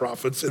greatest of the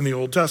prophets in the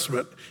Old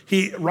Testament.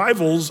 He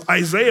rivals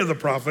Isaiah the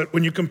prophet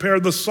when you compare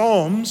the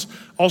Psalms.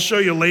 I'll show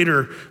you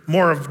later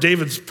more of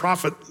David's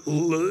prophet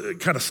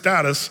kind of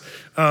status.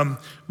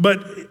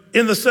 But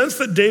in the sense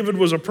that David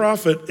was a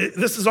prophet,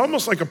 this is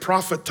almost like a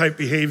prophet type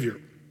behavior.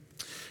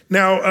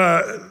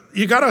 Now,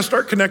 you gotta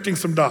start connecting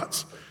some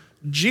dots.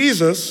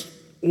 Jesus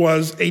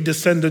was a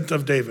descendant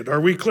of David.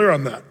 Are we clear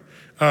on that?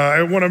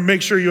 I want to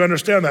make sure you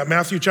understand that.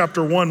 Matthew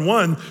chapter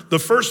 1:1, the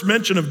first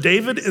mention of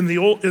David in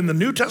the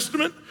New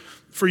Testament,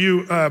 for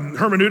you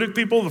hermeneutic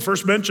people, the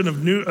first mention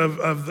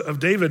of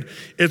David,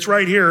 it's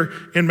right here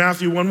in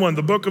Matthew 1:1,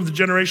 the book of the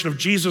generation of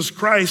Jesus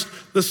Christ,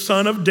 the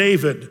son of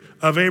David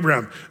of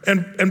Abraham.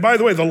 And by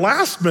the way, the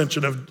last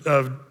mention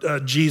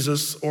of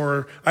Jesus,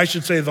 or I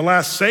should say the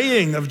last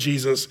saying of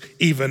Jesus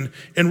even,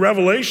 in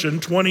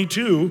Revelation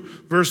 22,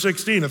 verse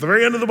 16, at the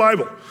very end of the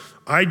Bible,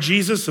 I,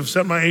 Jesus, have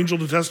sent my angel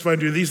to testify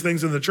to these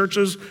things in the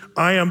churches.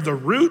 I am the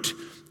root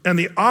and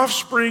the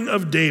offspring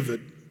of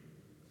David,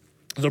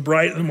 the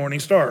bright and the morning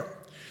star.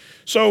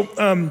 So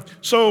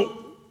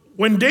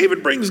when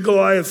David brings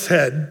Goliath's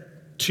head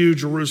to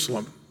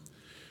Jerusalem,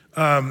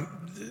 and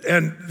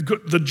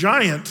the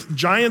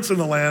giants in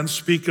the land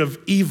speak of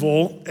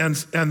evil and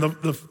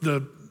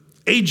the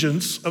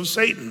agents of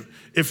Satan,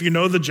 if you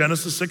know the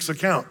Genesis 6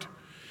 account.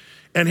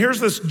 And here's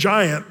this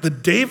giant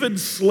that David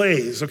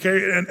slays,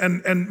 okay?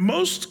 And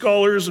most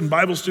scholars and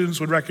Bible students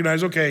would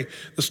recognize, okay,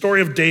 the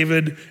story of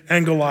David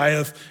and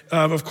Goliath,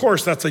 of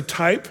course, that's a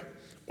type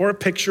or a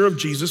picture of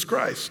Jesus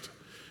Christ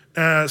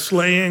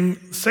slaying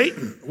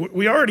Satan.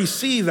 We already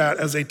see that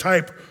as a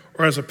type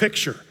or as a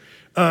picture.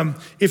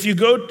 If you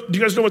go, do you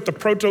guys know what the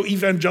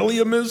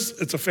proto-evangelium is?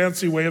 It's a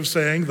fancy way of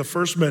saying the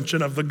first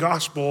mention of the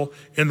gospel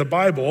in the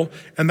Bible,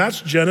 and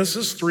that's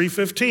Genesis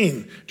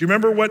 3:15. Do you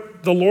remember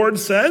what the Lord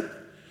said?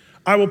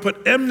 I will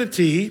put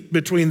enmity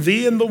between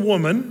thee and the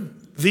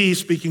woman, thee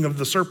speaking of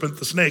the serpent,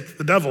 the snake,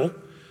 the devil.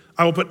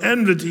 I will put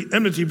enmity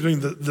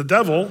between the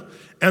devil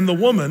and the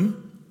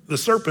woman, the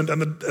serpent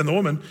and the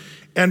woman,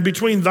 and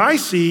between thy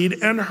seed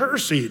and her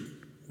seed.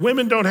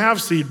 Women don't have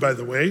seed, by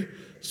the way,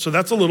 so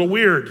that's a little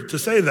weird to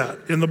say that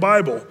in the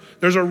Bible.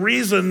 There's a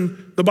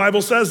reason the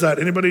Bible says that.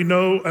 Anybody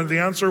know the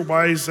answer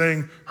why he's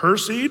saying her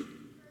seed?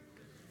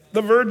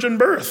 The virgin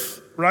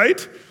birth,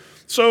 right?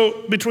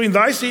 So between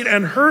thy seed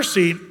and her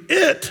seed,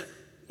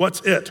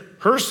 what's it?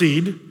 Her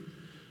seed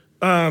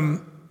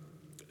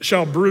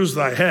shall bruise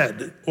thy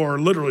head, or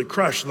literally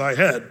crush thy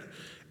head,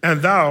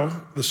 and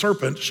thou, the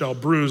serpent, shall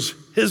bruise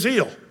his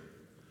heel.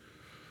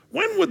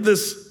 When would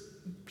this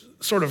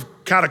sort of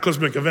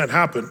cataclysmic event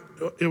happen?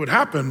 It would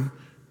happen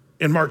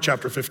in Mark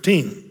chapter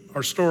 15,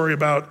 our story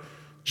about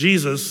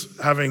Jesus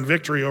having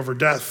victory over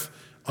death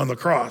on the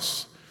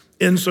cross.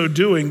 In so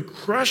doing,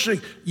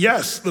 crushing,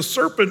 yes, the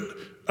serpent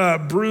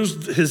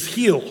bruised his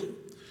heel.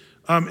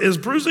 Is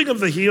bruising of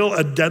the heel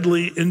a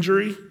deadly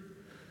injury?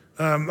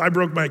 I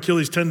broke my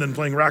Achilles tendon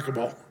playing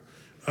racquetball.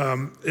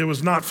 It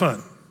was not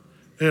fun.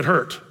 It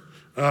hurt.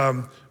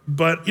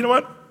 But you know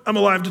what? I'm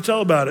alive to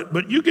tell about it.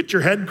 But you get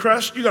your head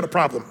crushed, you got a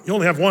problem. You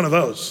only have one of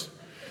those.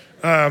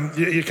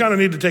 You kind of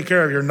need to take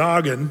care of your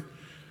noggin.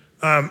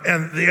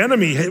 And the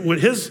enemy,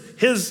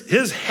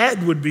 his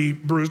head would be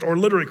bruised or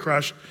literally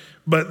crushed,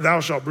 but thou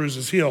shalt bruise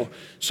his heel.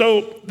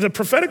 So the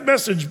prophetic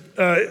message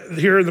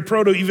here in the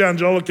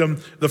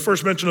proto-evangelicum, the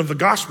first mention of the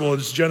gospel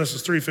is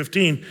Genesis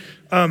 3:15.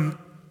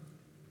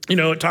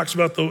 It talks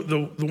about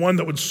the one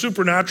that would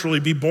supernaturally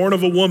be born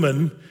of a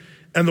woman,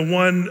 and the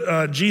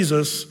one,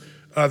 Jesus,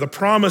 the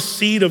promised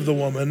seed of the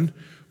woman,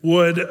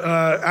 would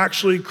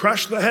actually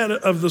crush the head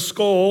of the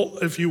skull,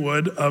 if you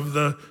would, of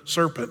the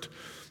serpent.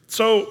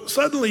 So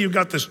suddenly you've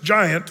got this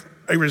giant,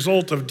 a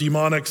result of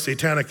demonic,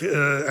 satanic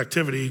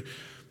activity,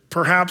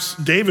 perhaps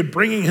David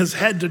bringing his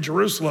head to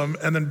Jerusalem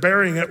and then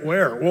burying it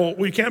where? Well,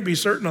 we can't be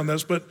certain on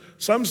this, but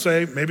some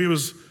say maybe it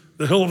was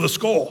the hill of the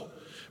skull.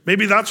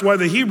 Maybe that's why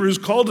the Hebrews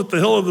called it the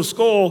hill of the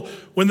skull.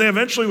 When they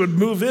eventually would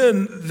move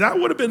in, that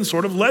would have been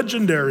sort of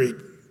legendary.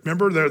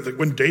 Remember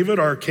when David,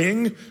 our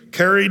king,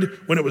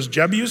 when it was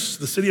Jebus,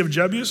 the city of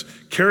Jebus,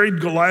 carried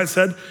Goliath's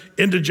head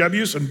into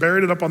Jebus and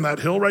buried it up on that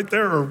hill right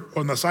there, or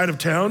on the side of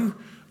town?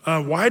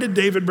 Why did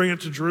David bring it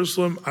to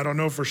Jerusalem? I don't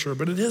know for sure,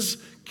 but it is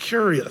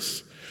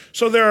curious.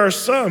 So there are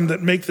some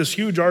that make this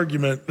huge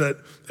argument that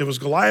it was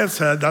Goliath's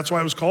head, that's why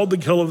it was called the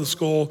hill of the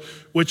skull,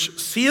 which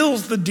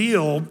seals the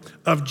deal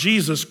of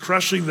Jesus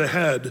crushing the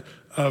head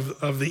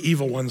of the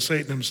evil one,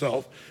 Satan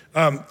himself.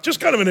 Just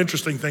kind of an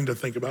interesting thing to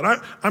think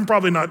about. I'm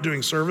probably not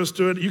doing service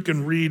to it. You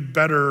can read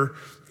better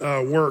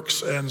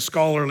works and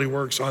scholarly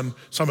works on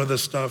some of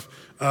this stuff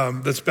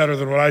that's better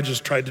than what I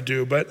just tried to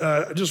do, but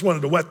I just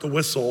wanted to wet the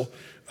whistle,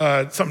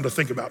 something to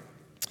think about.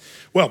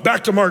 Well,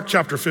 back to Mark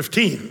chapter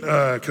 15,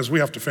 because we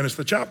have to finish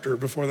the chapter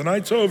before the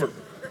night's over.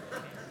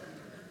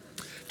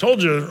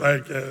 Told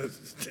you,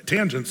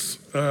 tangents,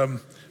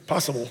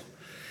 possible.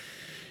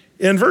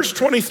 In verse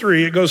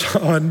 23, it goes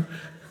on,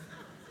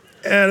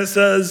 and it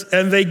says,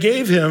 and they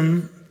gave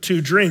him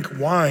to drink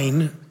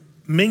wine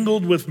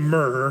mingled with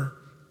myrrh,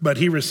 but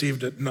he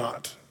received it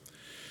not.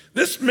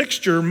 This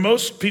mixture,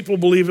 most people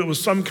believe it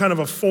was some kind of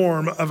a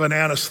form of an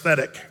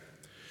anesthetic.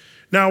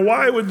 Now,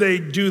 why would they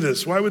do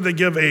this? Why would they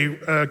give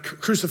a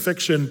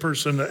crucifixion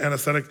person an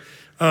anesthetic?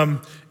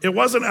 It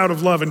wasn't out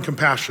of love and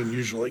compassion,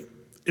 usually.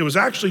 It was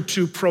actually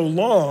to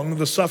prolong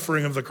the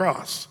suffering of the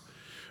cross.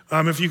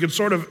 If you could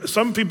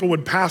some people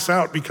would pass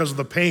out because of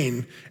the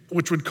pain,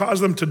 which would cause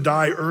them to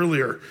die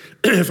earlier.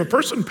 If a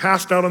person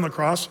passed out on the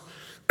cross,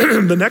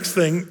 the next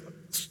thing,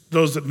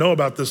 those that know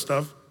about this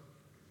stuff,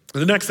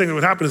 the next thing that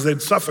would happen is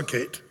they'd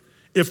suffocate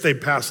if they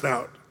passed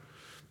out.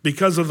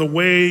 Because of the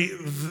way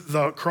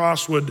the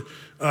cross would,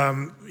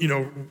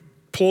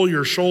 pull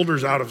your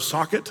shoulders out of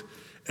socket,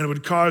 and it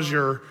would cause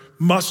your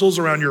muscles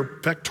around your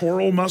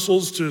pectoral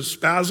muscles to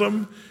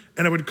spasm,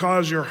 and it would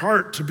cause your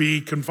heart to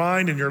be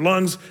confined and your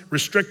lungs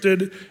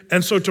restricted.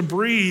 And so to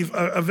breathe,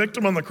 a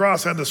victim on the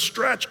cross had to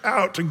stretch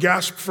out to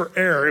gasp for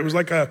air. It was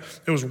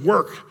it was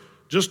work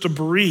just to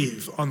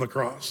breathe on the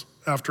cross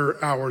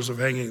after hours of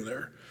hanging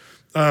there.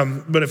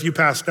 But if you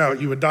passed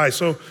out, you would die.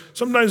 So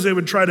sometimes they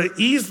would try to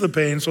ease the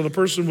pain so the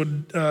person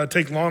would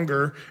take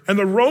longer. And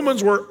the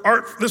Romans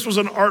this was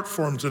an art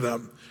form to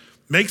them.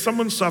 Make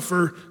someone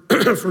suffer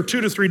for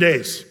 2 to 3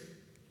 days.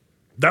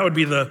 That would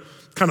be the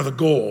kind of the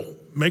goal.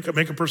 Make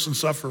a person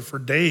suffer for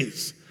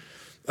days.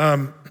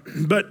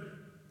 But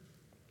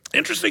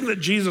interesting that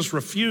Jesus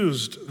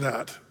refused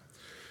that.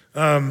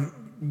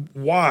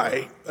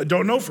 Why? I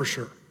don't know for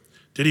sure.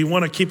 Did he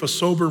want to keep a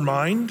sober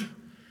mind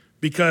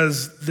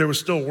because there was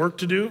still work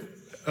to do?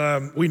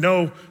 We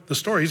know the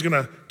story. He's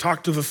going to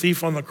talk to the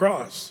thief on the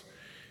cross.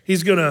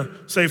 He's going to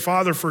say,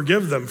 Father,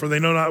 forgive them, for they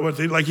know not what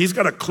they like. He's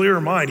got a clear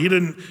mind. He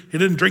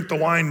didn't drink the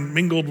wine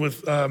mingled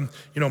with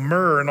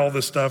myrrh and all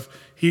this stuff.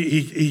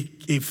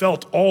 He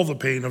felt all the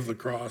pain of the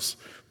cross.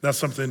 That's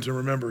something to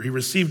remember. He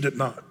received it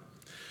not.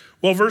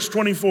 Well, verse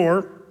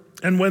 24,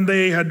 and when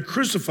they had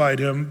crucified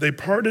him, they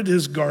parted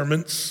his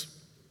garments,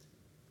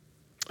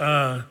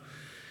 casting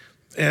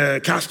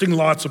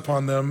lots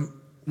upon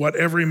them, what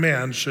every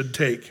man should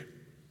take.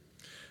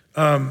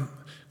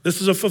 This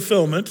is a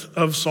fulfillment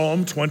of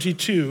Psalm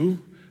 22,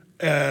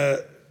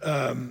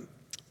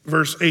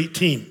 verse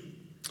 18.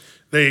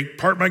 They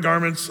part my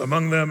garments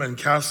among them and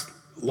cast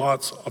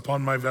lots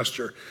upon my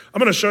vesture. I'm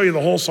going to show you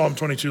the whole Psalm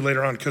 22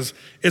 later on because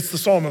it's the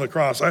Psalm of the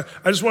cross. I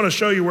just want to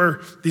show you where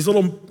these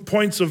little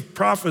points of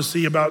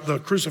prophecy about the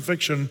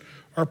crucifixion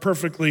are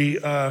perfectly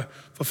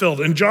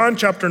fulfilled. In John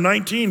chapter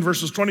 19,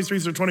 verses 23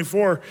 through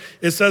 24,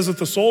 it says that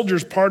the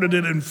soldiers parted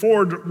it in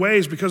 4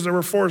 ways because there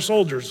were 4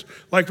 soldiers.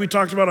 Like we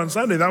talked about on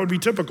Sunday, that would be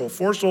typical.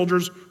 4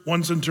 soldiers,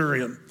 1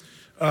 centurion.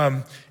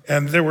 And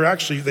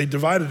they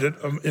divided it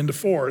into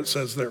 4, it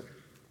says there.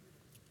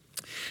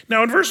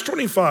 Now in verse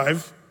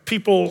 25,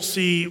 people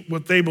see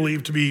what they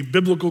believe to be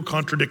biblical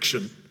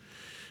contradiction.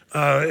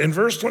 In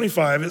verse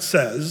 25, it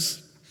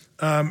says,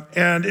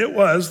 and it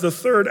was the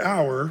 3rd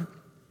hour,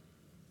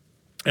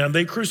 and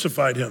they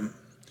crucified him.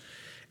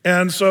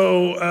 And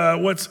so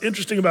what's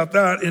interesting about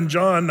that, in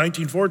John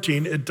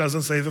 19:14, it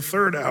doesn't say the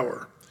 3rd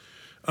hour.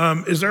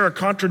 Is there a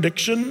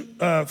contradiction?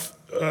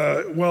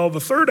 Well, the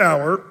 3rd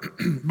hour,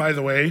 by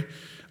the way,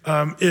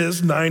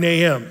 is 9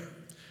 a.m.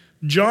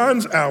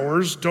 John's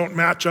hours don't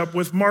match up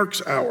with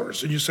Mark's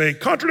hours. And you say,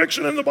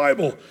 contradiction in the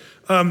Bible.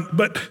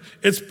 But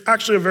it's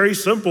actually a very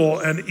simple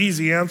and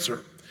easy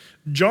answer.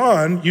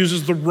 John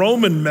uses the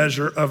Roman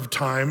measure of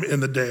time in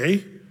the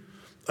day.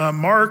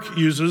 Mark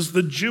uses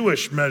the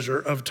Jewish measure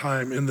of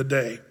time in the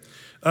day.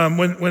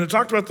 When it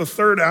talked about the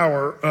 3rd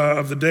hour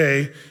of the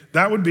day,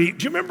 that would be,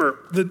 do you remember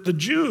the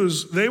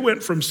Jews, they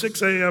went from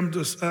 6 a.m.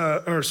 to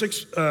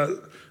 6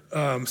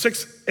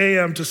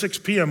 a.m. to 6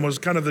 p.m. was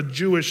kind of the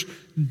Jewish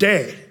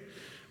day.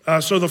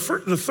 So the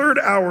 3rd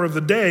hour of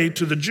the day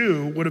to the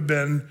Jew would have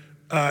been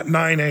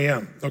 9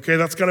 a.m. Okay,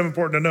 that's kind of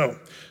important to know.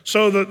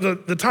 So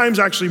the times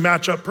actually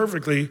match up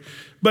perfectly,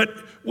 but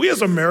we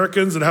as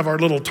Americans that have our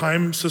little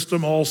time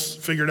system all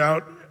figured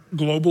out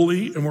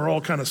globally, and we're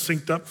all kind of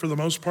synced up for the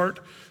most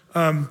part,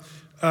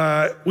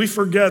 we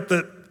forget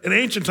that in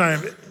ancient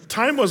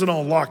time wasn't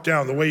all locked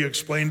down the way you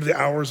explained the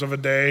hours of a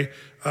day,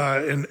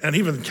 and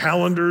even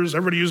calendars.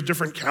 Everybody used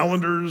different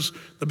calendars,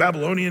 the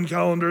Babylonian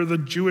calendar, the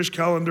Jewish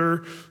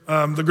calendar,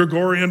 the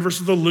Gregorian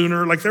versus the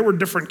lunar. Like there were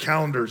different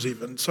calendars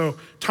even. So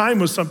time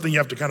was something you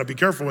have to kind of be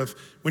careful with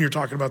when you're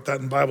talking about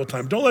that in Bible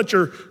time. Don't let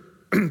your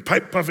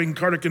pipe-puffing,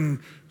 cardigan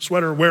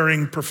sweater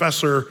wearing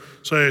professor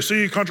say,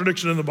 see,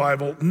 contradiction in the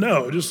Bible.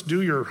 No, just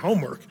do your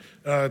homework.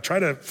 Try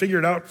to figure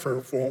it out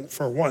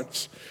for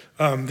once.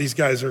 These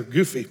guys are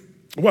goofy.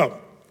 Well,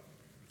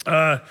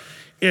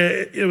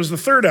 it was the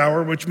 3rd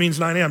hour, which means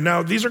 9 a.m.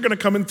 Now, these are going to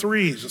come in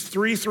 3s,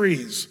 3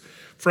 3s,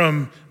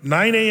 from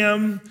 9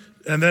 a.m.,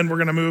 and then we're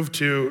going to move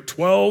to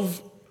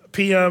 12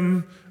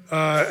 p.m.,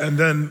 and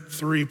then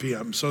 3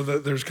 p.m. So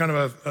there's kind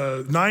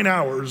of 9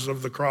 hours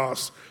of the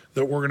cross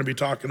that we're going to be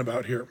talking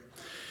about here.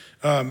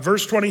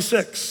 Verse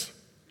 26,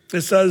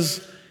 it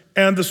says,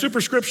 and the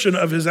superscription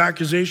of his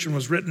accusation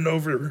was written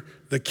over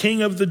the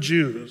King of the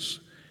Jews,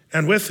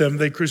 and with him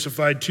they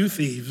crucified 2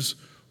 thieves,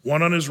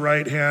 one on his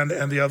right hand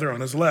and the other on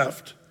his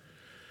left.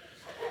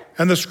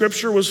 And the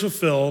scripture was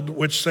fulfilled,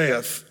 which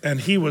saith, and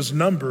he was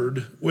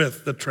numbered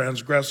with the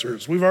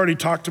transgressors. We've already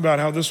talked about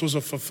how this was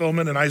a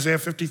fulfillment in Isaiah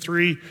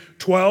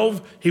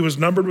 53:12. He was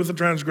numbered with the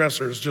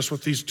transgressors, just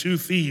with these 2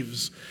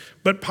 thieves.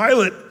 But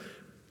Pilate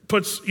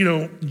puts,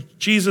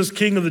 Jesus,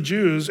 King of the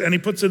Jews, and he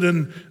puts it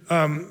in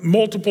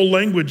multiple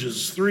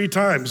languages 3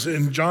 times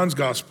in John's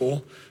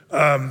gospel.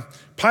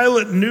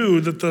 Pilate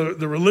knew that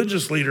the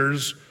religious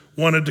leaders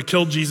wanted to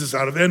kill Jesus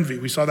out of envy.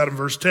 We saw that in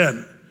verse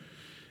 10.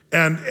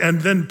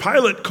 And then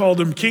Pilate called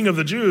him King of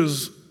the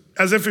Jews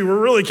as if he were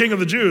really King of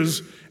the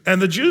Jews,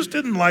 and the Jews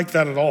didn't like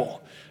that at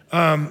all.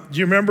 Do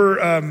you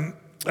remember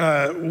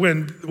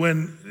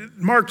when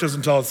Mark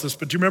doesn't tell us this,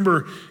 but do you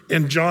remember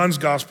in John's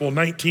gospel,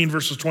 19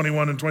 verses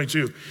 21 and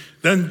 22,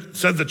 then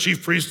said the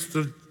chief priests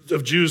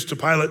of Jews to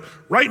Pilate,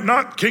 write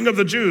not King of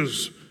the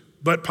Jews.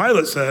 But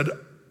Pilate said,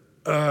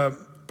 the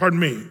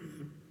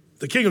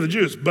King of the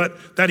Jews,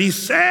 but that he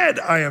said,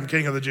 I am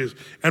King of the Jews.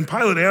 And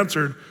Pilate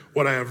answered,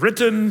 what I have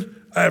written,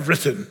 I have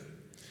written.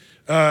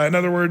 In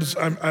other words,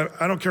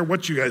 I don't care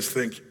what you guys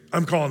think.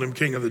 I'm calling him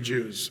King of the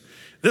Jews.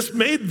 This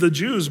made the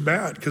Jews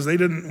mad because they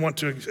didn't want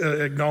to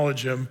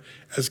acknowledge him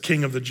as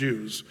King of the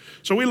Jews.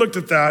 So we looked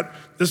at that.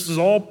 This is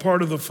all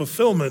part of the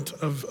fulfillment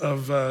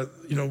of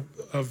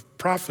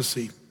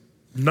prophecy,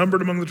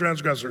 numbered among the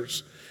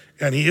transgressors.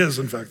 And he is,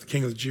 in fact, the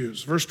King of the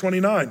Jews. Verse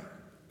 29,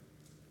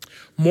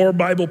 more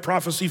Bible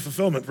prophecy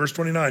fulfillment. Verse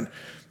 29,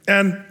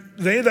 and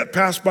they that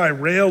passed by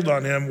railed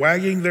on him,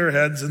 wagging their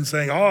heads and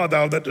saying, "Ah,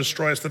 thou that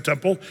destroyest the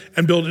temple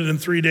and build it in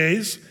 3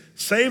 days,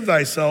 save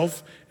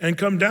thyself and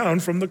come down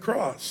from the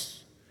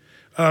cross."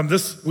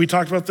 We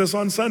talked about this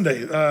on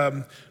Sunday,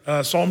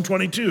 Psalm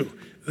 22.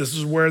 This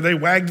is where they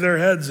wagged their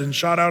heads and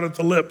shot out at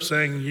the lip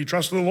saying, he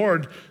trusted the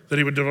Lord that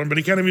he would deliver him, but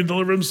he can't even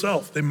deliver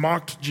himself. They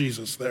mocked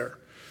Jesus there,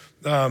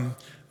 kind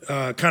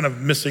of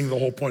missing the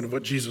whole point of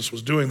what Jesus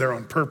was doing there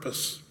on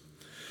purpose.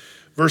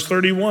 Verse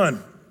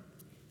 31,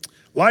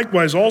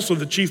 likewise also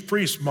the chief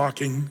priests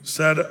mocking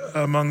said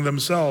among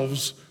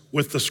themselves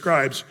with the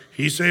scribes,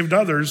 he saved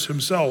others,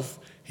 himself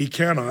he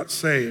cannot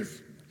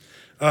save.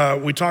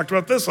 We talked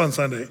about this on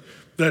Sunday,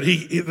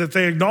 that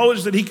they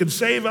acknowledged that he could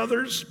save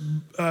others.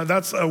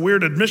 That's a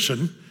weird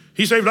admission.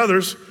 He saved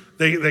others.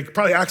 They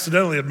probably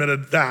accidentally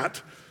admitted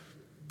that.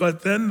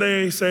 But then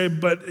they say,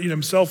 but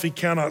himself he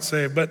cannot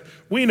save. But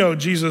we know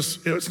Jesus,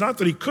 it's not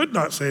that he could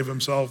not save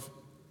himself,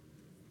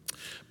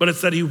 but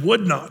it's that he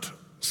would not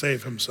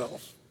save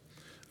himself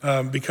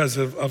because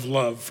of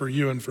love for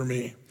you and for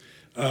me.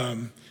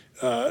 Then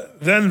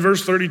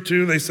verse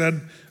 32, they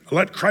said,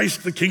 let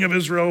Christ, the King of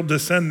Israel,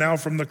 descend now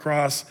from the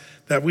cross,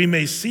 that we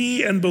may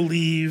see and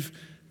believe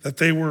that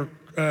they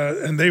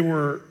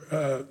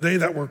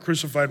that were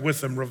crucified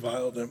with him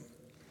reviled him.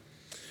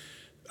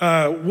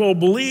 We'll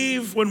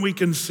believe when we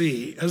can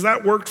see. Has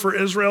that worked for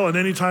Israel at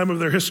any time of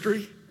their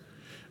history?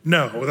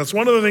 No, that's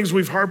one of the things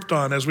we've harped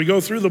on as we go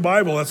through the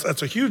Bible.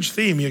 That's a huge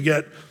theme you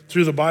get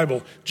through the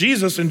Bible.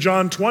 Jesus in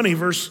John 20,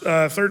 verse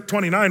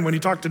 29, when he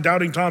talked to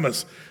doubting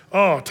Thomas,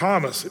 oh,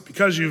 Thomas,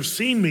 because you've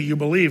seen me, you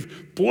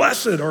believe.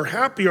 Blessed or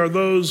happy are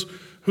those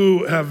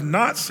who have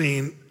not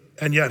seen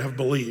and yet have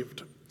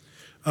believed.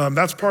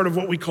 That's part of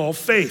what we call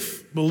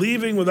faith,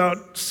 believing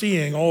without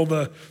seeing all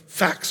the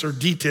facts or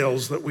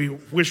details that we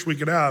wish we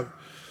could have.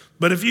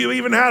 But if you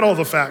even had all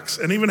the facts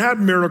and even had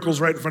miracles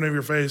right in front of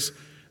your face,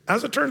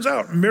 as it turns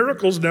out,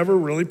 miracles never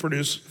really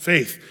produce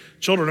faith.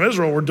 Children of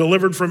Israel were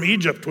delivered from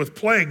Egypt with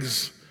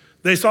plagues.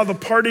 They saw the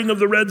parting of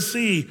the Red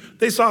Sea.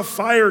 They saw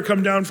fire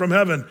come down from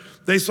heaven.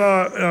 They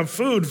saw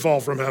food fall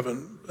from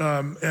heaven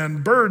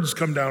and birds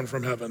come down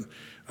from heaven.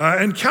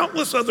 And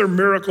countless other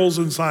miracles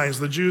and signs.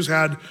 The Jews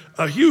had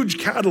a huge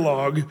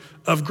catalog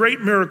of great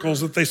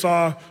miracles that they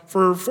saw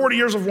for 40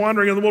 years of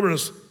wandering in the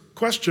wilderness.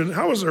 Question,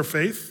 how was their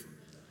faith?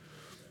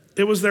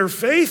 It was their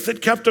faith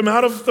that kept them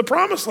out of the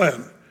promised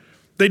land.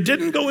 They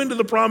didn't go into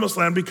the promised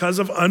land because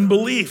of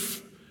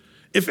unbelief.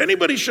 If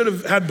anybody should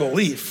have had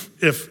belief,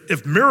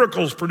 if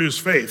miracles produce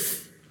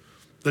faith,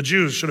 the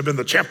Jews should have been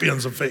the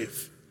champions of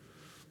faith.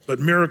 But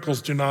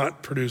miracles do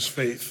not produce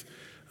faith.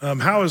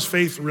 How is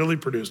faith really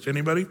produced?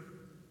 Anybody?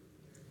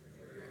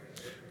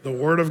 The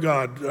word of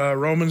God.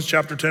 Romans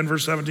chapter 10,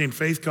 verse 17,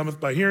 faith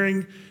cometh by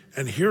hearing,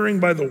 and hearing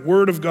by the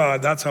word of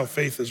God. That's how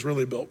faith is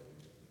really built.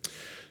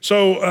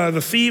 So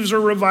the thieves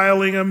are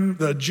reviling him.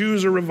 The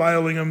Jews are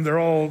reviling him. They're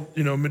all,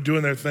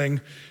 doing their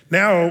thing.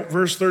 Now,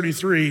 verse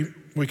 33,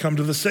 we come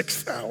to the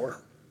 6th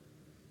hour,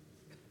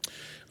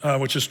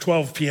 which is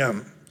 12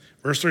 p.m.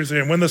 Verse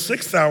 33, and when the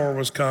 6th hour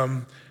was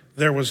come,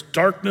 there was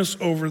darkness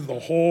over the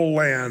whole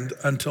land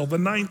until the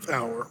 9th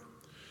hour.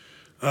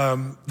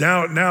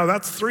 Now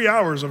that's 3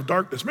 hours of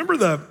darkness. Remember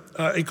the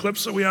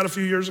eclipse that we had a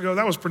few years ago?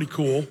 That was pretty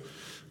cool.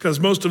 Because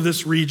most of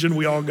this region,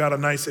 we all got a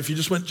nice, if you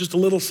just went just a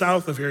little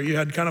south of here, you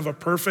had kind of a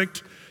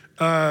perfect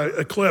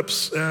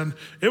eclipse. And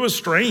it was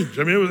strange.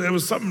 I mean, it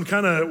was something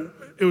kind of,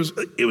 it was,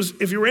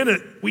 if you were in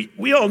it,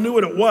 we all knew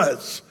what it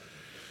was.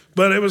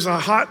 But it was a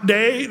hot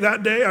day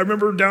that day. I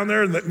remember down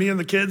there, and me and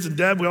the kids and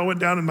Deb, we all went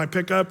down in my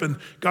pickup and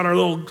got our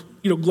little,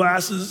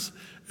 glasses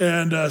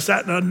and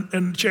sat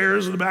in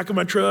chairs in the back of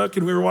my truck.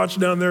 And we were watching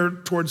down there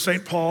towards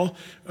St. Paul.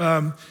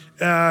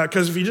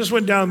 Because if you just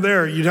went down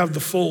there, you'd have the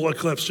full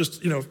eclipse,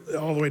 just,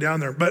 all the way down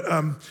there.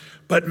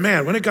 But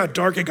man, when it got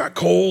dark, it got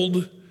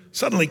cold,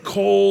 suddenly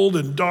cold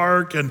and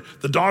dark, and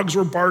the dogs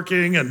were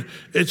barking, and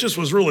it just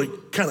was really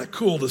kind of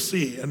cool to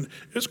see. And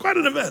it was quite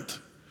an event.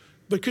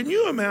 But can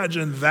you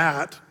imagine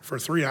that for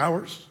 3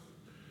 hours?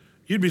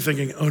 You'd be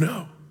thinking, oh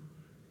no,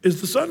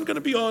 is the sun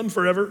gonna be on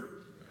forever?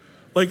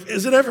 Like,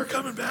 is it ever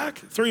coming back?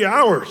 3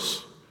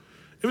 hours.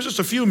 It was just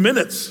a few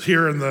minutes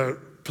here in the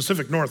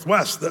Pacific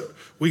Northwest that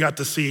we got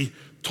to see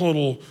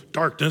total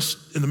darkness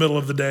in the middle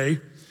of the day.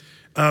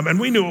 And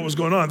we knew what was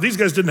going on. These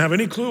guys didn't have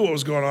any clue what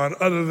was going on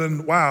other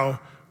than, wow,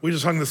 we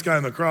just hung this guy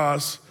on the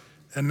cross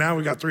and now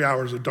we got 3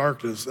 hours of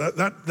darkness.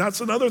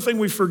 That's another thing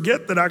we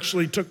forget that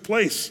actually took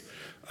place.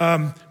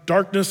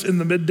 Darkness in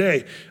the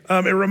midday.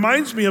 It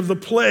reminds me of the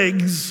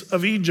plagues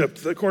of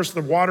Egypt. Of course,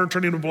 the water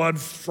turning to blood,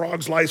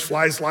 frogs, lice,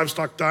 flies,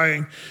 livestock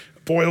dying,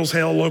 boils,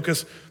 hail,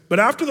 locusts. But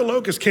after the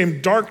locusts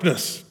came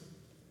darkness.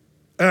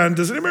 And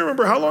does anybody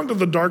remember how long did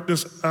the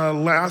darkness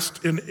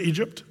last in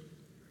Egypt?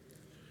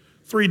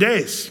 3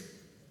 days.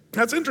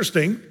 That's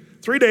interesting.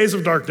 3 days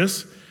of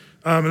darkness.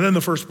 And then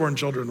the firstborn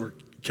children were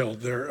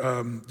killed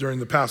there during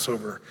the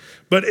Passover.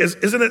 But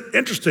isn't it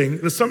interesting?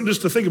 There's something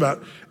just to think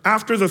about.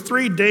 After the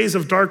 3 days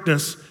of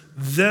darkness,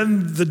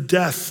 then the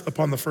death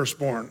upon the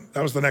firstborn.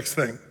 That was the next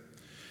thing.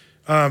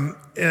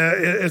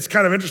 It's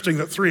kind of interesting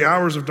that 3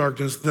 hours of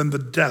darkness, then the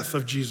death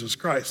of Jesus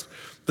Christ.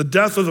 The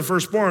death of the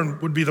firstborn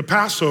would be the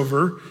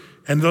Passover,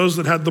 and those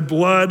that had the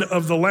blood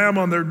of the lamb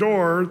on their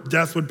door,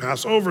 death would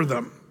pass over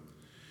them.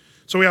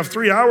 So we have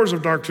 3 hours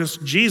of darkness.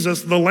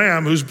 Jesus, the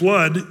lamb, whose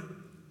blood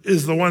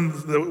is the one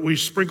that we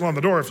sprinkle on the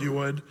door, if you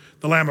would,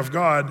 the Lamb of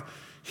God,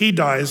 he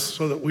dies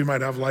so that we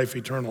might have life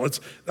eternal.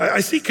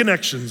 I see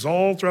connections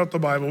all throughout the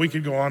Bible. We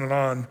could go on and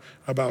on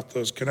about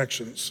those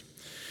connections.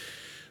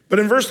 But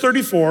in verse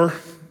 34,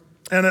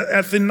 and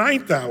at the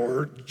 9th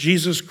hour,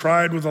 Jesus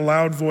cried with a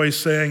loud voice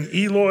saying,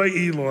 Eloi,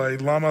 Eloi,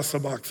 lama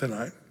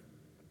sabachthani,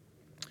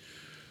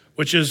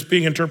 which is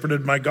being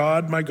interpreted, my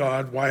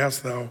God, why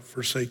hast thou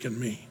forsaken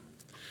me?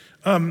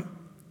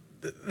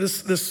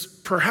 This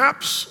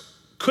perhaps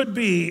could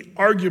be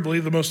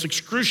arguably the most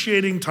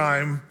excruciating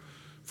time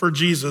for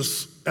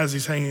Jesus as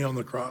he's hanging on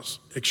the cross.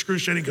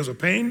 Excruciating because of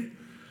pain?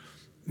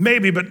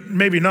 Maybe, but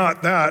maybe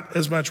not that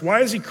as much.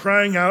 Why is he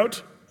crying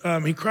out?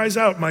 He cries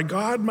out, my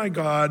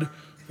God,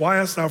 why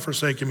hast thou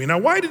forsaken me? Now,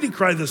 why did he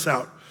cry this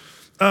out?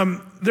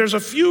 There's a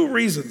few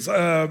reasons.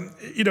 I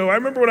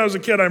remember when I was a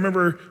kid, I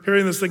remember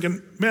hearing this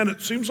thinking, man,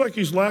 it seems like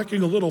he's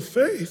lacking a little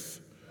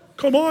faith.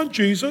 Come on,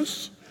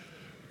 Jesus.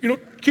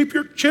 Keep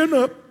your chin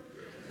up.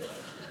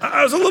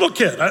 I was a little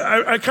kid.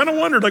 I kind of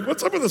wondered,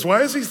 what's up with this?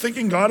 Why is he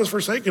thinking God has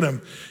forsaken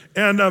him?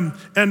 And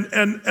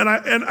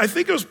I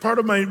think it was part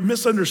of my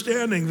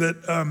misunderstanding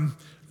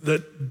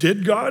that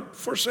did God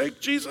forsake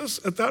Jesus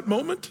at that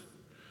moment?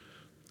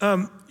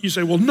 You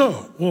say, well,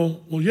 no.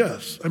 Well,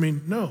 yes.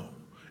 No.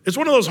 It's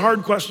one of those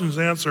hard questions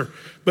to answer.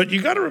 But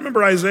you got to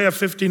remember Isaiah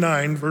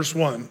 59, verse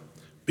 1.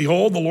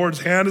 Behold, the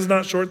Lord's hand is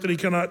not short that he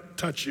cannot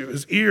touch you.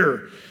 His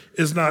ear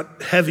is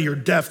not heavy or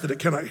deaf that it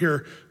cannot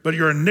hear, but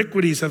your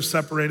iniquities have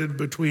separated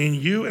between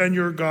you and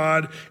your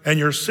God, and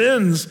your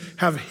sins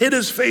have hid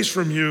his face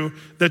from you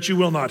that you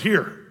will not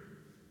hear.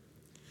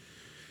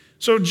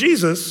 So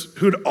Jesus,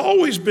 who'd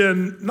always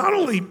been not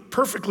only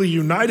perfectly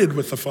united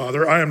with the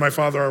Father, I and my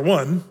Father are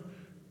one.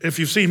 If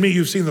you've seen me,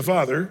 you've seen the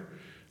Father.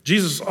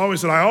 Jesus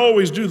always said, I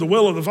always do the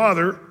will of the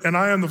Father, and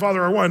I and the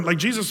Father are one.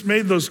 Jesus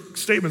made those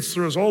statements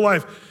through his whole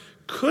life.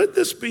 Could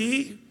this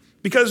be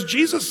because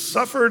Jesus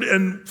suffered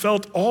and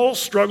felt all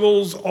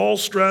struggles, all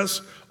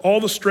stress, all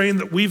the strain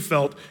that we've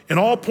felt? In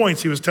all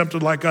points, he was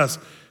tempted like us.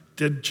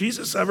 Did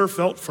Jesus ever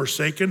felt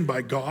forsaken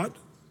by God?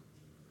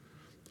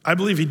 I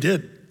believe he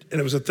did, and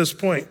it was at this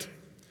point.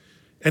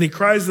 And he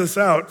cries this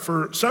out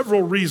for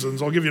several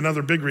reasons. I'll give you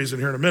another big reason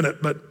here in a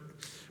minute, but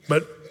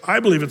I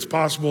believe it's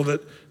possible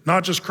that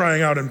not just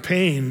crying out in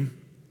pain,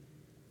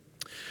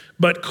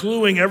 but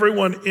cluing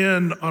everyone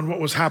in on what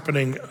was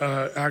happening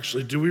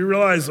actually. Do we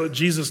realize what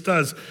Jesus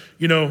does?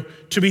 To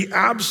be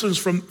absent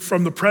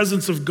from the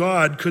presence of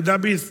God, could that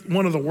be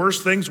one of the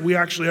worst things we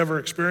actually ever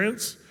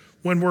experience?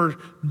 When we're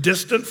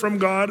distant from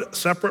God,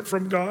 separate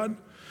from God?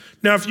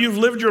 Now, if you've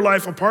lived your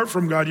life apart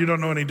from God, you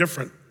don't know any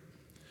different.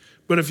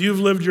 But if you've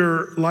lived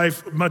your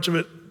life, much of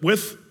it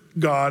with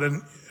God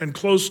and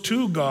close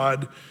to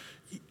God,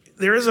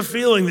 there is a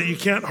feeling that you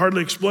can't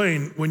hardly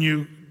explain when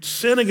you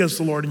sin against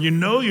the Lord and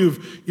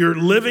you're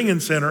living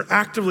in sin or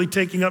actively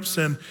taking up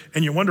sin,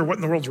 and you wonder what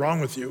in the world's wrong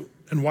with you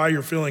and why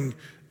you're feeling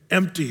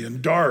empty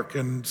and dark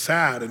and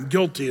sad and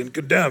guilty and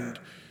condemned.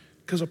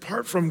 Because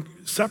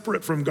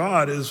separate from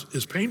God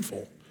is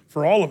painful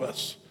for all of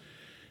us.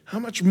 How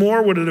much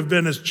more would it have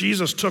been as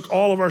Jesus took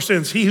all of our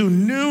sins? He who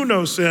knew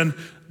no sin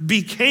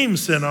became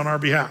sin on our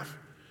behalf.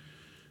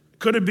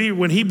 Could it be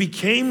when he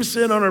became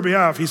sin on our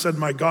behalf, he said,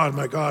 my God,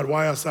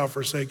 why hast thou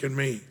forsaken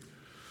me?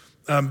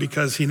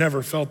 Because he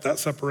never felt that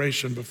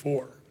separation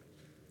before.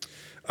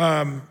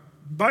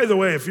 By the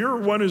way, if you're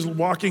one who's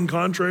walking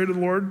contrary to the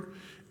Lord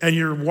and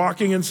you're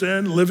walking in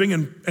sin, living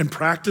and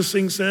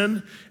practicing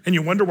sin, and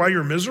you wonder why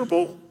you're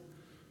miserable,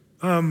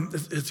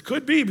 it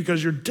could be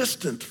because you're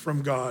distant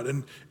from God.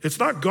 And it's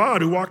not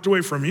God who walked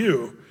away from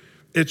you.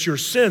 It's your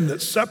sin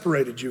that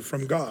separated you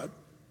from God.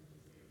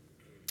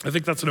 I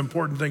think that's an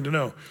important thing to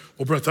know.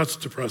 Well, Brett, that's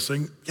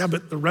depressing. Yeah,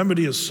 but the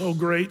remedy is so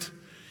great.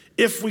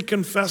 If we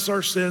confess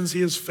our sins,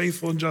 he is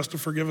faithful and just to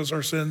forgive us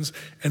our sins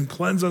and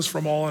cleanse us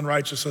from all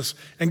unrighteousness.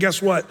 And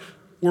guess what?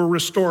 We're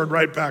restored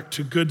right back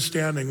to good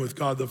standing with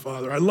God the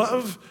Father. I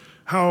love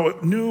how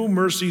new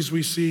mercies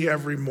we see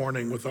every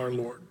morning with our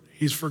Lord.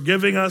 He's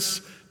forgiving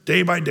us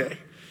day by day,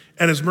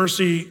 and his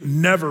mercy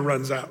never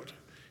runs out.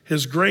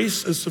 His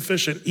grace is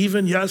sufficient,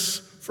 even, yes,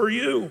 for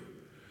you.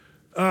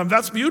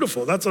 That's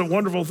beautiful. That's a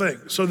wonderful thing.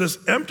 So this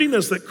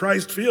emptiness that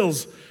Christ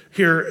feels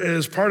here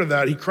is part of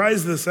that. He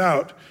cries this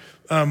out,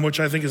 which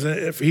I think is,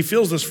 if he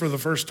feels this for the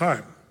first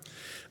time.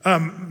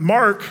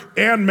 Mark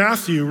and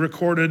Matthew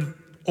recorded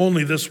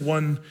only this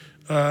one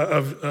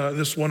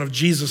this one of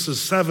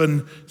Jesus's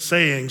 7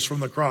 sayings from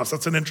the cross.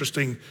 That's an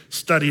interesting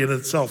study in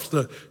itself,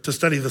 to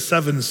study the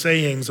 7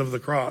 sayings of the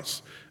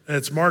cross. And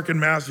it's Mark and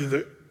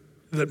Matthew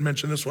that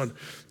mention this one.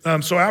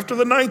 So after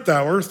the 9th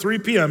hour, 3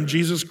 p.m.,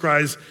 Jesus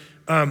cries,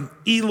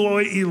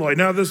 Eloi, Eloi.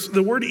 Now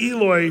the word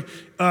Eloi,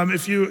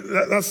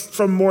 that's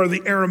from more of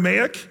the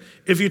Aramaic.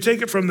 If you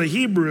take it from the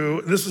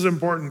Hebrew, this is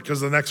important because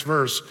the next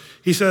verse,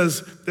 he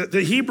says that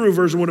the Hebrew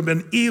version would have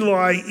been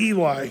Eli,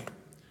 Eli,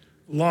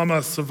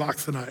 lama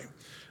sabachthani.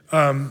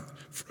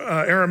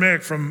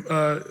 Aramaic from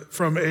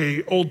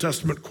a Old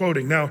Testament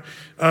quoting. Now,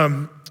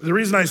 the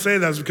reason I say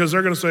that is because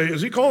they're going to say,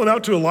 is he calling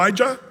out to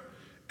Elijah?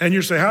 And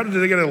you say, how did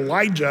they get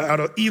Elijah out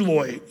of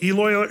Eloi?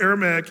 Eloi,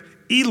 Aramaic.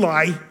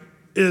 Eli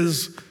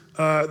is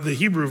the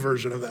Hebrew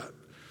version of that.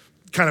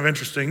 Kind of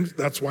interesting.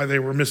 That's why they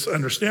were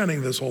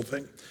misunderstanding this whole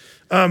thing.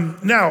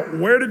 Now,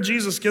 where did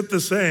Jesus get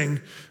this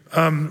saying?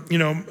 Mark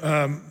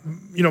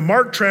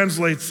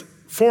translates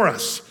for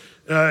us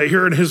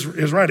here in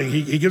his writing.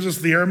 He gives us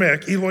the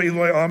Aramaic, Eloi,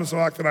 Eloi, lama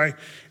sabachthani,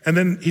 and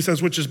then he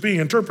says, which is being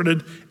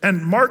interpreted,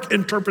 and Mark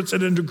interprets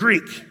it into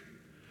Greek.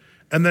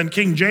 And then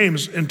King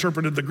James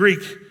interpreted the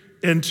Greek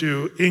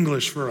into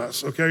English for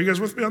us. Okay, are you guys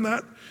with me on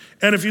that?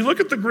 And if you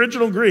look at the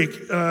original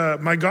Greek,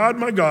 my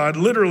God,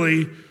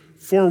 literally,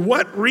 for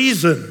what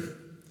reason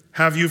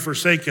have you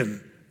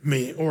forsaken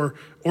me? Or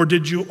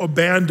did you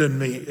abandon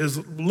me? Is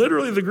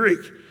literally the Greek.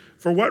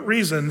 For what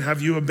reason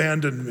have you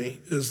abandoned me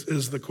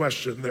is the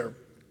question there.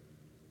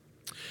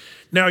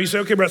 Now you say,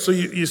 okay, Brett, so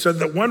you said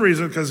that one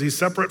reason, because he's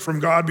separate from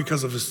God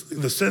because of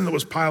the sin that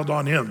was piled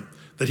on him,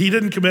 that he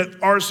didn't commit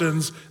our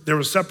sins, there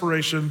was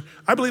separation.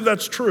 I believe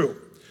that's true.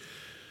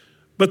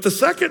 But the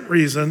second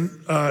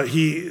reason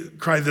he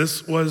cried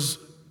this was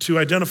to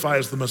identify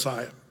as the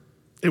Messiah.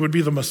 It would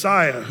be the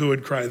Messiah who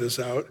would cry this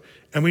out.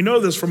 And we know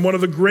this from one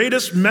of the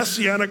greatest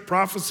messianic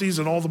prophecies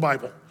in all the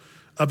Bible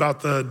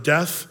about the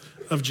death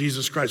of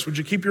Jesus Christ. Would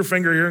you keep your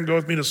finger here and go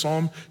with me to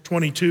Psalm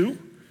 22?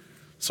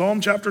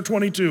 Psalm chapter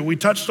 22. We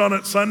touched on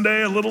it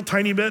Sunday a little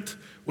tiny bit.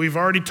 We've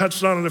already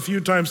touched on it a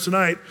few times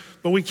tonight,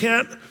 but we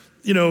can't,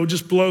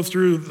 just blow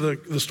through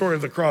the story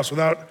of the cross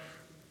without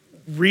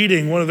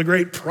reading one of the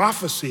great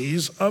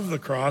prophecies of the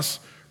cross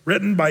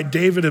written by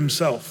David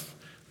himself.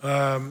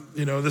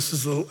 This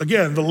is,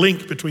 again, the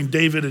link between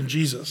David and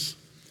Jesus.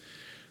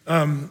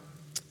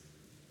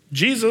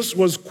 Jesus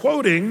was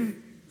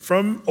quoting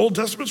from Old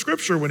Testament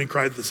scripture when he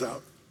cried this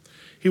out.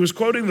 He was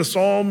quoting the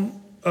Psalm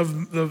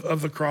of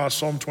the cross,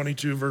 Psalm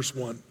 22, verse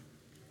 1.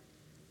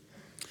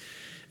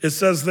 It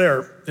says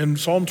there in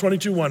Psalm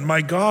 22:1,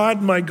 my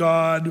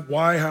God,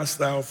 why hast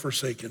thou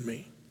forsaken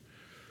me?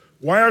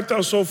 Why art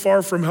thou so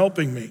far from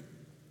helping me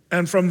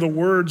and from the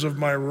words of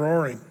my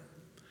roaring?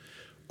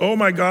 Oh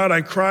my God,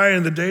 I cry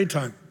in the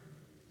daytime,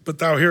 but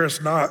thou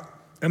hearest not,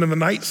 and in the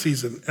night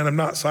season, and am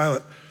not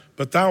silent,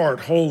 but thou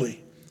art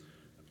holy.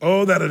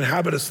 Oh, that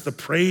inhabitest the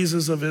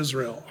praises of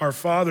Israel. Our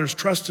fathers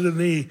trusted in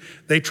thee.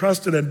 They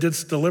trusted and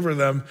didst deliver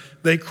them.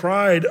 They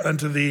cried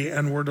unto thee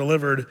and were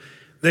delivered.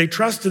 They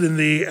trusted in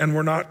thee and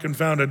were not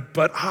confounded.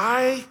 But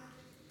I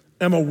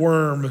am a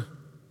worm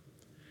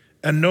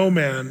and no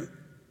man,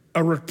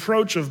 a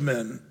reproach of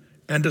men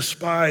and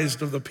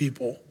despised of the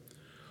people.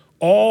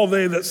 All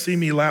they that see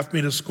me laugh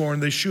me to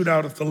scorn. They shoot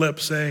out at the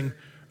lips saying,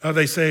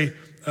 they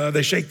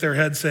shake their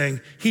head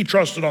saying, he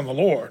trusted on the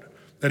Lord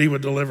that he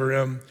would deliver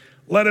him.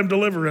 Let him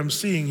deliver him,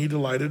 seeing he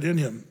delighted in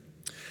him.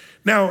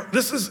 Now,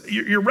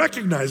 you're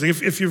recognizing,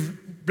 if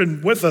you've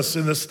been with us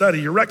in this study,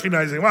 you're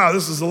recognizing, wow,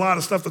 this is a lot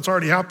of stuff that's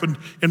already happened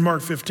in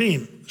Mark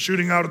 15.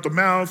 Shooting out at the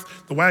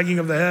mouth, the wagging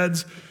of the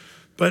heads.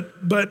 But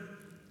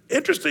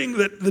interesting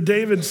that the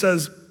David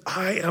says,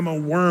 I am a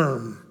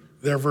worm,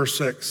 there, verse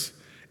 6,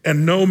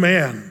 and no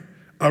man,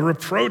 a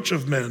reproach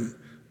of men,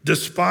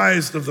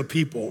 despised of the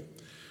people.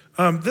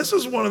 This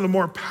is one of the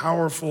more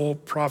powerful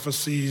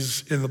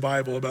prophecies in the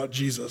Bible about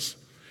Jesus.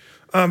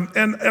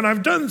 And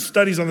I've done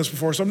studies on this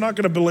before, so I'm not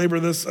going to belabor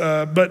this,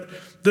 but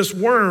this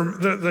worm,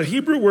 the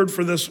Hebrew word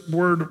for this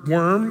word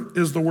worm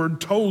is the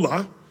word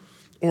tola,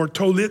 or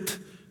tolit,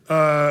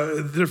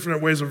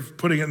 different ways of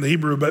putting it in the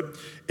Hebrew, but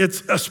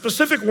it's a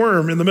specific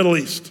worm in the Middle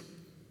East.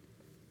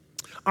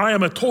 I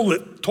am a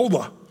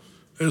tola,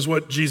 is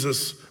what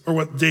Jesus, or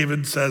what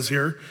David says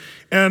here.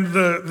 And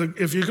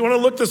if you want to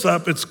look this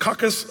up, it's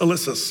Coccus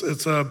ilicis.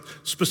 It's a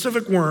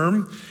specific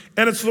worm,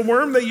 and it's the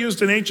worm they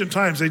used in ancient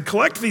times. They'd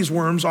collect these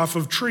worms off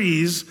of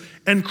trees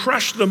and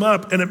crush them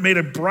up, and it made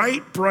a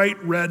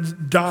bright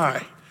red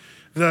dye.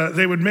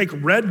 They would make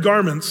red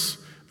garments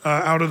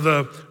out of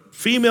the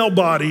female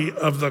body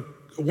of the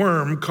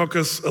worm,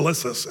 Coccus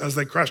ilicis, as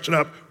they crushed it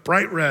up,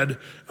 bright red,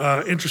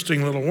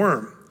 interesting little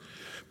worm.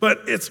 But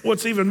it's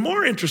what's even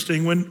more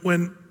interesting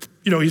when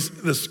he's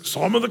this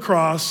Psalm of the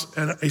cross,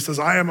 and he says,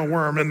 I am a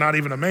worm and not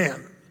even a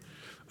man.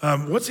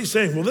 What's he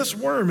saying? Well, this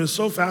worm is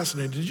so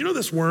fascinating. Did you know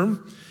this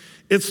worm?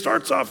 It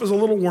starts off as a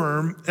little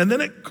worm, and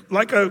then it,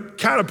 like a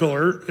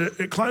caterpillar,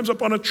 it climbs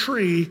up on a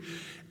tree,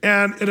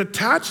 and it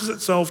attaches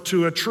itself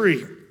to a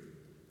tree.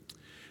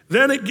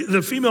 Then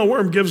the female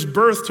worm gives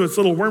birth to its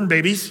little worm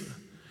babies,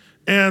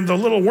 and the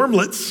little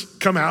wormlets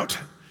come out.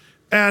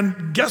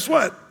 And guess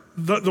what?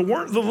 The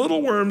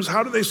little worms,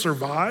 how do they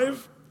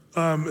survive?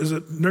 Is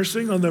it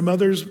nursing on their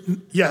mothers?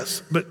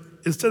 Yes, but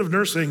instead of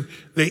nursing,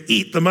 they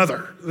eat the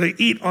mother. They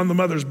eat on the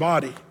mother's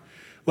body,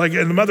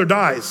 and the mother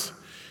dies.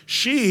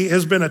 She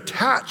has been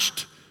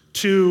attached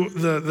to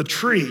the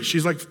tree.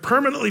 She's like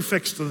permanently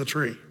fixed to the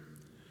tree.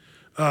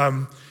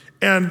 And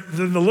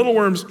then the little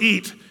worms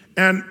eat,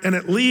 and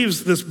it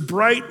leaves this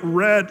bright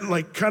red,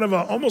 like kind of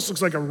almost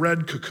looks like a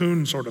red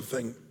cocoon sort of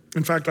thing.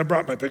 In fact, I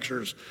brought my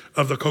pictures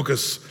of the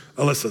Coccus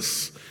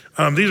elysis.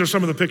 These are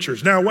some of the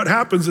pictures. Now, what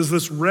happens is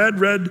this red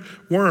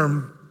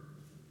worm,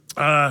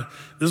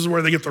 this is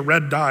where they get the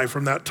red dye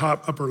from that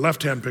top upper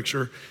left-hand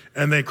picture,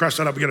 and they crush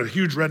that up and get a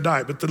huge red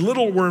dye. But the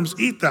little worms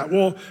eat that.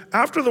 Well,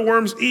 after the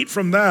worms eat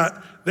from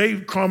that, they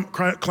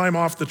climb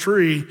off the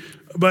tree,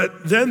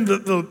 but then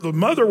the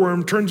mother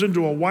worm turns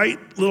into a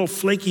white little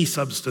flaky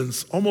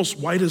substance, almost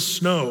white as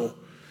snow,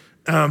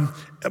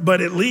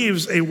 but it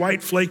leaves a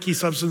white flaky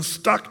substance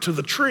stuck to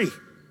the tree.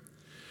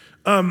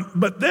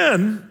 But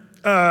then,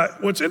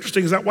 what's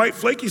interesting is that white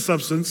flaky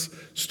substance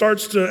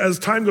starts to, as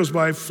time goes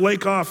by,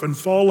 flake off and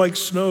fall like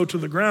snow to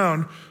the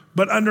ground,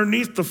 but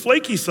underneath the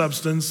flaky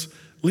substance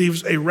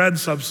leaves a red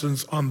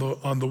substance on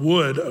the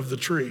wood of the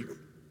tree.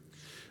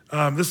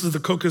 This is the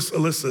Coccus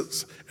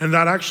elysis, and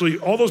that actually,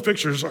 all those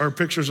pictures are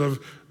pictures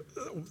of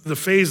the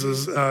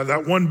phases.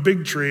 That one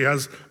big tree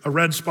has a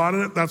red spot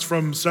in it. That's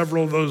from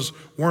several of those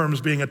worms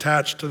being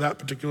attached to that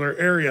particular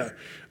area.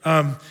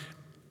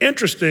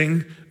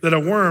 Interesting that a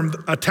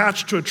worm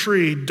attached to a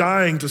tree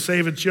dying to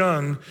save its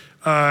young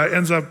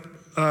ends up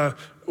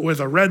with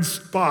a red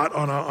spot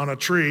on a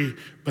tree,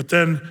 but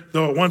then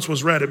though it once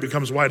was red, it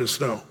becomes white as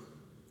snow.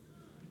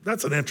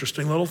 That's an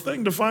interesting little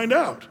thing to find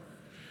out.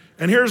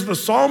 And here's the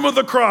Psalm of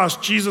the Cross,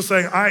 Jesus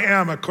saying, I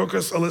am a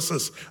Coccus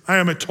elysis. I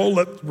am a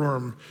tolllet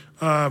worm,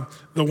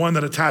 the one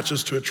that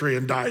attaches to a tree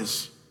and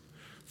dies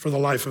for the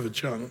life of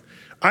its young.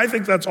 I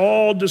think that's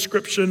all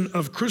description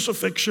of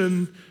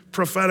crucifixion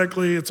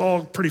prophetically. It's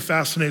all pretty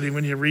fascinating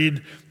when you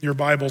read your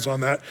Bibles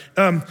on that.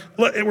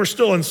 We're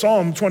still in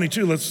Psalm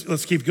 22.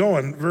 Let's keep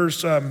going.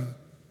 Verse 9.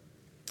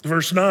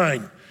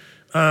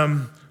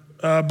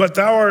 But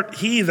thou art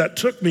he that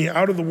took me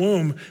out of the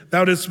womb.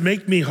 Thou didst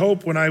make me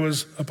hope when I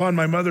was upon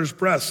my mother's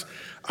breast.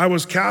 I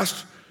was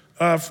cast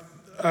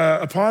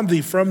upon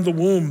thee from the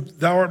womb.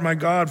 Thou art my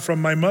God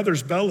from my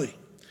mother's belly.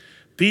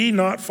 Be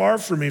not far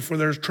from me, for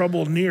there's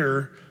trouble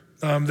near.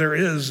 There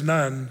is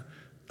none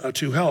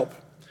to help.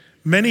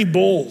 Many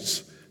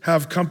bulls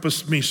have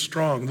compassed me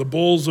strong. The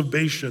bulls of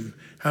Bashan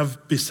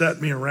have beset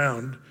me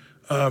around.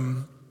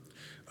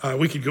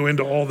 We could go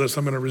into all this.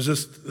 I'm going to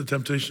resist the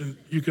temptation.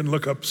 You can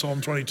look up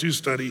Psalm 22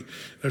 study.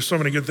 There's so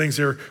many good things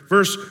here.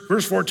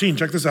 Verse 14,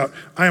 check this out.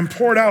 I am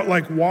poured out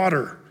like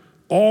water.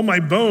 All my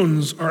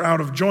bones are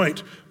out of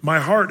joint. My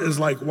heart is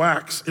like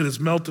wax. It is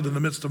melted in the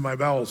midst of my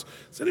bowels.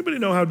 Does anybody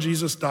know how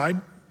Jesus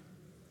died?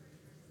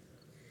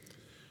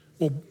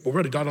 Well,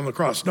 already died on the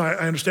cross. No, I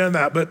understand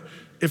that. But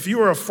if you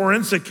were a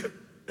forensic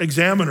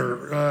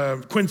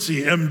examiner,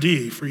 Quincy,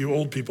 MD, for you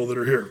old people that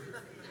are here,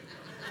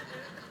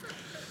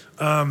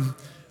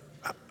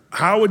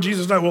 how would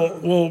Jesus die?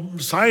 Well,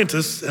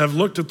 scientists have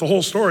looked at the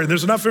whole story, and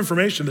there's enough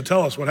information to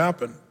tell us what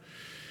happened.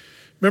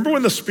 Remember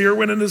when the spear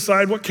went in his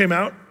side, what came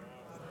out?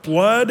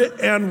 Blood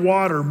and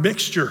water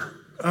mixture.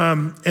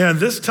 And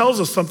this tells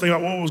us something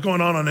about what was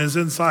going on his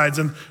insides.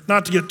 And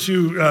not to get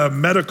too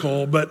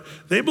medical, but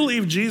they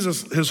believe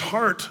Jesus, his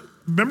heart,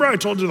 remember I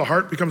told you the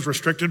heart becomes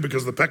restricted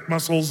because of the pec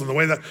muscles and the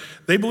way that,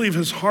 they believe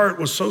his heart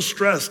was so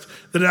stressed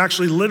that it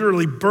actually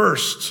literally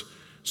burst.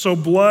 So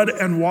blood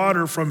and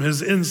water from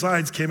his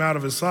insides came out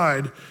of his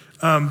side.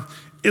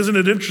 Isn't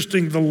it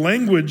interesting, the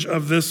language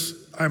of this,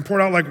 I'm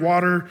poured out like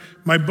water,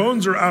 my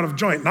bones are out of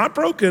joint, not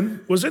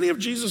broken. Was any of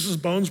Jesus's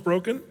bones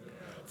broken?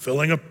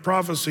 Fulfilling a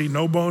prophecy,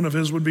 no bone of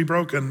his would be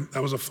broken.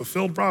 That was a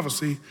fulfilled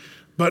prophecy.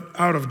 But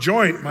out of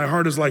joint, my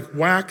heart is like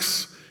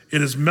wax.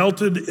 It is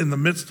melted in the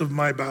midst of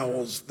my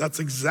bowels. That's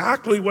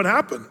exactly what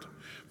happened.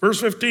 Verse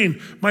 15,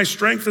 my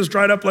strength is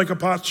dried up like a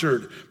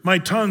potsherd. My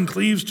tongue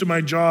cleaves to my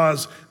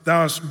jaws.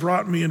 Thou hast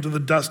brought me into the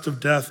dust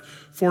of death.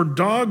 For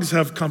dogs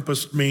have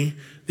compassed me.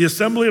 The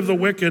assembly of the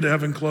wicked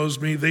have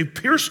enclosed me. They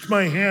pierced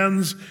my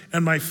hands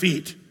and my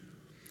feet.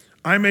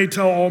 I may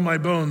tell all my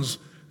bones.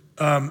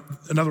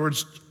 In other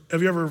words,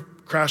 have you ever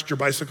crashed your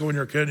bicycle when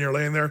you're a kid and you're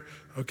laying there?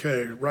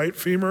 Okay, right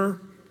femur,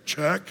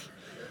 check.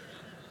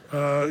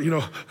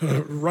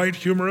 Right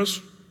humerus,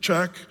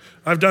 check.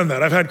 I've done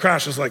that. I've had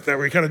crashes like that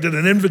where he kind of did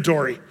an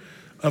inventory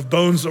of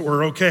bones that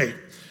were okay.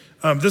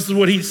 This is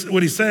what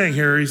he's saying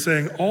here. He's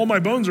saying, all my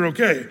bones are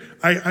okay.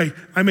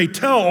 I may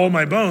tell all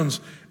my bones,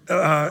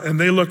 and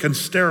they look and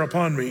stare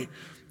upon me.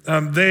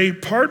 They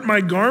part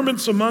my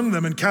garments among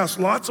them and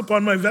cast lots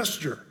upon my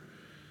vesture.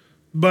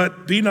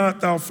 But be not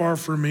thou far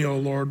from me, O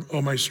Lord,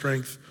 O my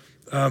strength.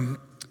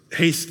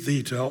 Haste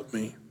thee to help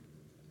me.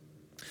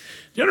 Do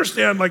you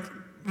understand,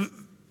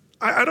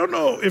 I don't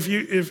know if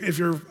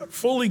you're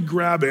fully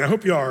grabbing, I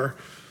hope you are,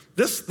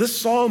 this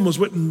psalm was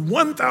written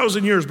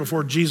 1,000 years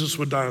before Jesus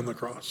would die on the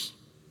cross.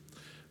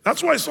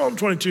 That's why Psalm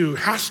 22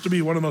 has to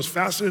be one of the most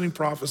fascinating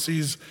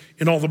prophecies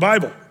in all the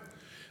Bible.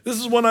 This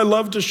is one I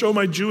love to show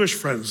my Jewish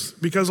friends,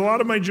 because a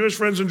lot of my Jewish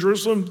friends in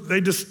Jerusalem,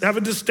 they just have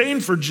a disdain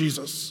for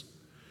Jesus.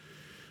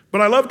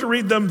 But I love to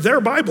read them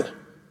their Bible.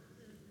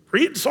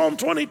 Read Psalm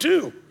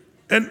 22.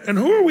 And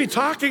who are we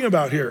talking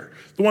about here?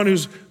 The one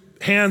whose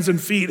hands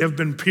and feet have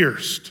been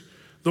pierced.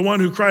 The one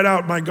who cried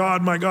out, my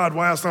God,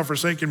 why hast thou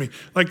forsaken me?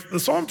 Like, the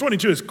Psalm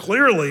 22 is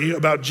clearly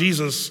about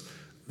Jesus,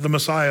 the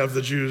Messiah of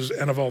the Jews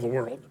and of all the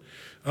world.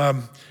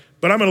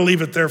 But I'm gonna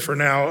leave it there for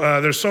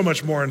now. There's so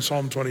much more in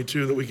Psalm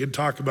 22 that we could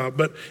talk about,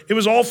 but it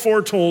was all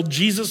foretold.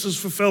 Jesus is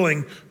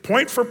fulfilling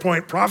point for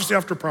point, prophecy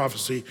after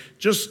prophecy.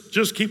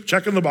 Just keep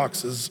checking the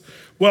boxes.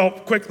 Well,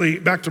 quickly,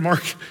 back to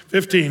Mark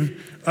 15,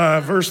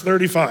 verse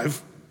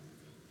 35.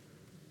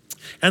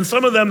 And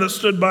some of them that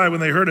stood by when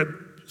they heard it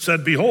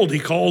said, behold, he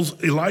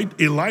calls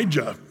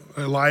Elijah,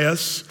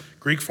 Elias,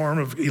 Greek form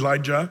of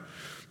Elijah.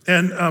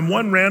 And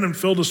one ran and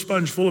filled a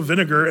sponge full of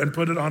vinegar and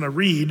put it on a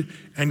reed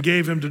and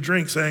gave him to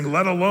drink, saying,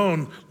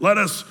 let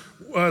us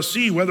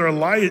see whether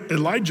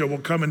Elijah will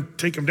come and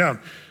take him down.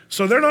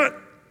 So they're not,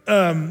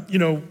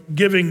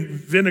 giving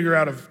vinegar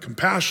out of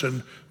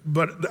compassion,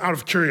 but out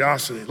of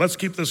curiosity. Let's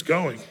keep this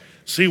going.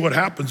 See what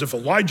happens if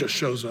Elijah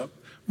shows up.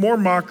 More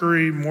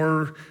mockery,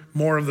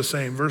 more of the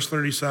same. Verse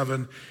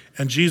 37,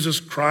 and Jesus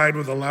cried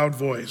with a loud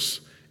voice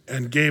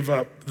and gave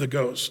up the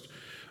ghost.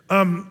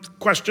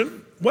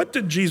 Question, what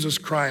did Jesus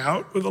cry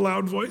out with a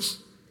loud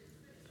voice?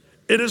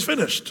 It is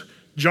finished.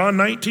 John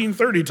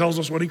 19:30 tells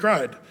us what he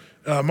cried.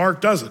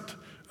 Mark doesn't.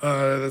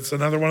 That's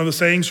another one of the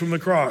sayings from the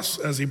cross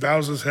as he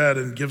bows his head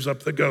and gives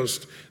up the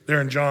ghost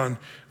there in John.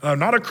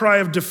 Not a cry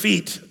of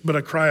defeat, but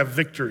a cry of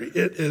victory.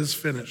 It is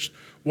finished.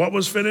 What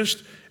was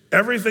finished?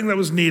 Everything that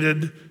was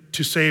needed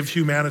to save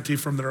humanity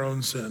from their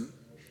own sin.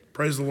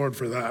 Praise the Lord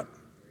for that.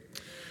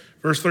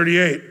 Verse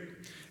 38,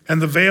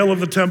 and the veil of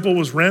the temple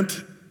was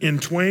rent in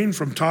twain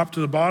from top to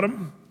the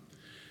bottom.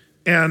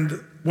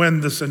 And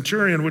when the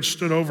centurion which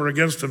stood over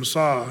against him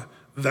saw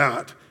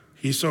that,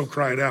 he so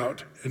cried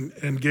out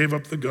and gave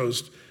up the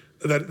ghost,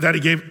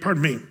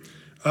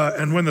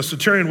 and when the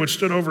centurion which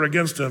stood over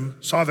against him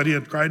saw that he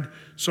had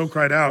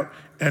cried out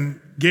and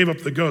gave up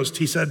the ghost,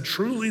 he said,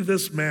 truly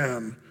this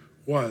man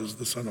was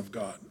the Son of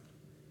God.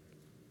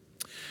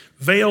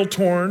 Veil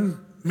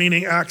torn,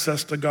 meaning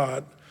access to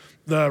God.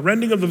 The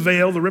rending of the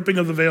veil, the ripping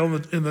of the veil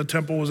in the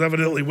temple was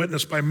evidently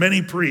witnessed by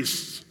many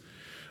priests.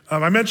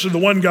 I mentioned the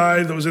one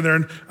guy that was in there,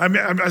 and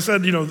I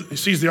said, he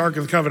sees the Ark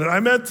of the Covenant. I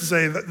meant to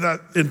say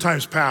that in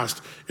times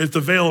past, it's the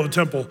veil of the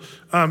temple.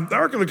 The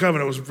Ark of the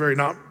Covenant was very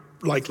not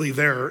likely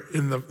there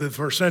in the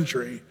first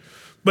century.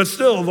 But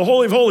still, the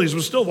Holy of Holies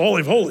was still the Holy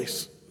of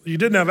Holies. You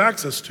didn't have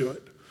access to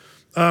it.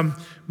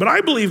 But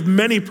I believe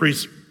many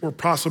priests were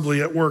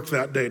possibly at work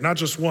that day, not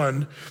just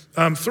one.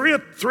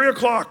 3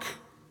 o'clock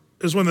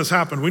is when this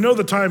happened. We know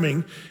the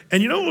timing.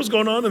 And you know what was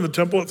going on in the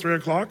temple at 3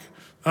 o'clock?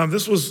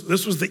 This was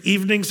the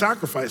evening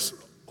sacrifice.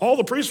 All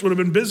the priests would have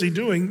been busy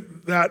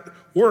doing that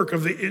work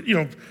of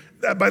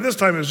by this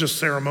time it was just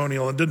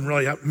ceremonial and didn't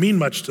really mean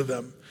much to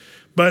them.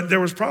 But there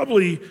was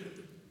probably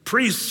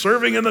priests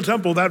serving in the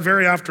temple that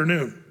very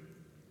afternoon.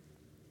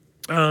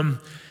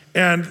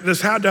 And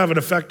this had to have an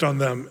effect on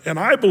them. And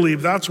I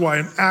believe that's why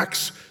in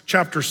Acts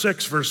chapter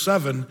 6, verse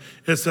 7,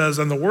 it says,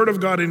 and the word of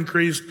God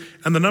increased,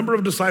 and the number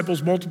of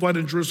disciples multiplied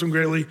in Jerusalem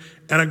greatly,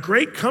 and a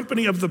great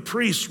company of the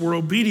priests were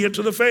obedient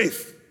to the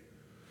faith.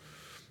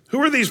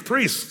 Who are these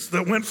priests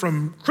that went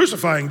from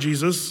crucifying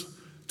Jesus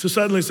to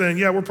suddenly saying,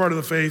 yeah, we're part of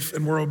the faith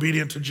and we're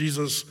obedient to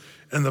Jesus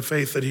and the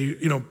faith that he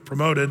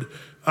promoted?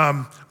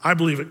 I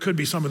believe it could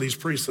be some of these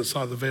priests that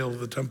saw the veil of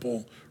the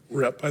temple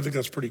rip. I think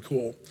that's pretty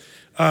cool.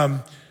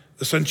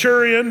 The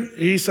centurion,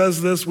 he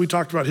says this, we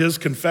talked about his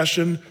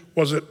confession.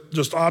 Was it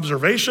just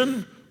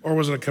observation or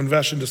was it a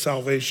confession to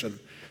salvation?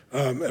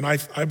 And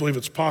I believe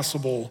it's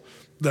possible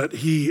that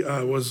he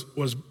was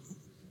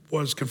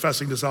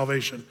confessing to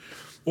salvation.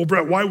 Well,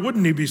 Brett, why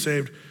wouldn't he be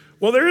saved?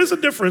 Well, there is a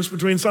difference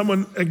between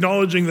someone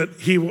acknowledging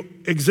that he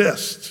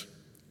exists.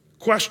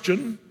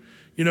 Question,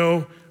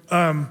 do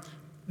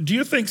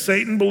you think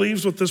Satan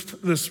believes what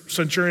this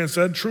centurion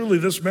said? Truly,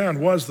 this man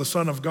was the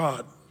Son of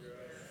God.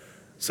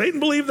 Satan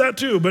believed that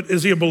too, but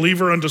is he a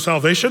believer unto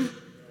salvation?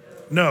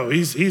 No,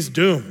 he's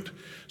doomed.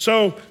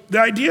 So the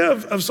idea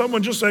of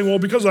someone just saying, well,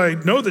 because I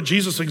know that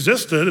Jesus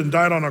existed and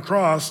died on a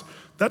cross,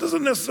 that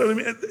doesn't necessarily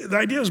mean, the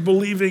idea is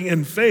believing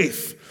in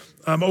faith,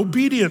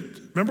 obedient.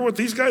 Remember what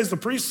these guys, the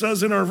priest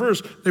says in our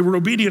verse, they were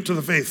obedient to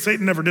the faith.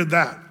 Satan never did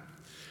that.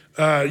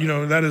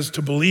 That is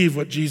to believe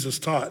what Jesus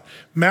taught.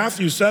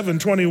 Matthew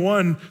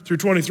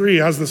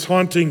 7:21-23 has this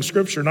haunting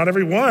scripture. Not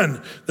every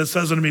one that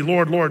says unto me,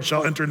 Lord, Lord,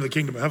 shall enter into the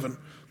kingdom of heaven,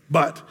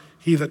 but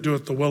he that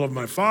doeth the will of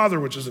my Father,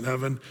 which is in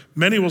heaven.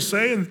 Many will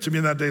say to me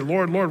in that day,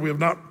 Lord, Lord,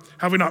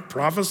 have we not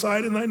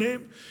prophesied in thy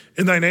name?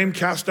 In thy name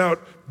cast out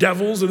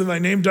devils, and in thy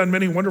name done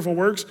many wonderful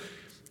works?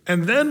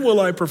 And then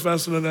will I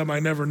profess unto them, I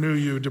never knew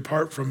you.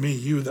 Depart from me,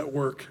 you that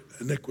work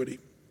iniquity.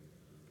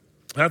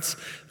 That's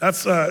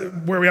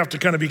where we have to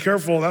kind of be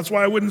careful. That's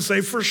why I wouldn't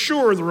say for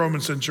sure the Roman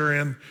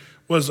centurion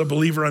was a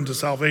believer unto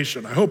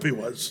salvation. I hope he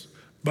was,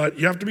 but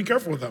you have to be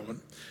careful with that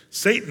one.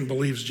 Satan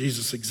believes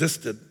Jesus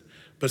existed,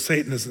 but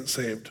Satan isn't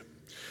saved.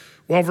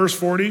 Well, verse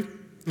 40,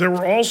 there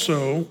were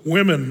also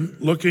women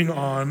looking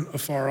on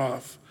afar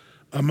off,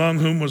 among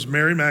whom was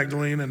Mary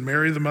Magdalene and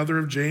Mary, the mother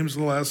of James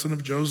the Less and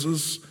of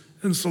Joseph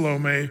and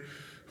Salome,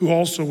 who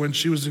also, when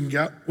he was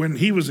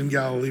in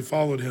Galilee,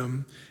 followed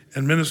him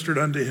and ministered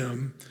unto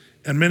him,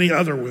 and many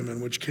other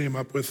women which came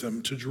up with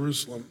him to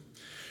Jerusalem.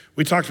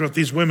 We talked about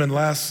these women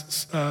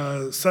last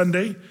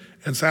Sunday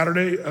and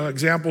Saturday,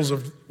 examples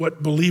of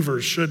what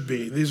believers should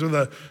be. These are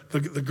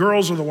the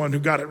girls are the one who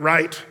got it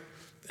right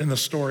in the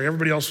story.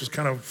 Everybody else was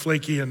kind of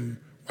flaky and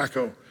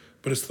wacko,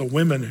 but it's the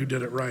women who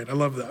did it right. I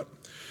love that.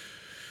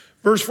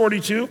 Verse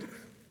 42,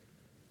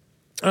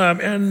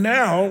 and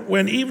now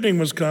when evening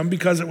was come,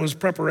 because it was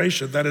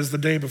preparation, that is the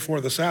day before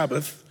the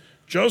Sabbath,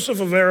 Joseph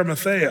of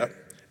Arimathea,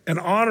 an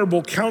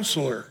honorable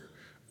counselor,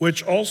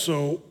 which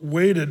also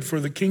waited for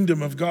the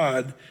kingdom of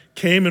God,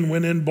 came and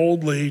went in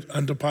boldly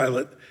unto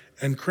Pilate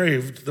and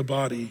craved the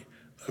body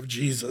of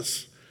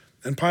Jesus.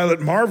 And Pilate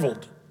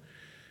marveled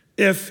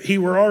if he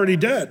were already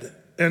dead.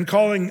 And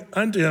calling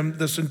unto him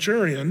the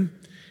centurion,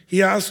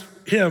 he asked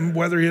him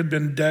whether he had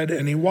been dead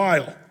any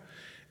while.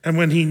 And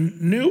when he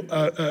knew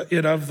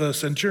it of the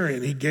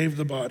centurion, he gave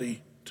the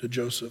body to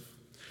Joseph.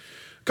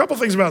 A couple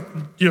things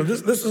about,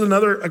 this is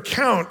another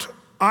account,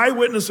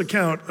 eyewitness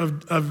account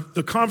of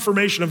the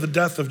confirmation of the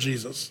death of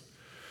Jesus.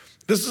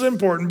 This is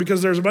important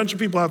because there's a bunch of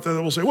people out there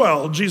that will say,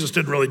 well, Jesus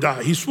didn't really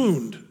die. He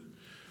swooned.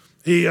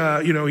 He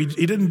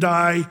didn't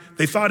die.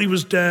 They thought he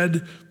was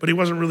dead, but he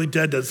wasn't really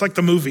dead. It's like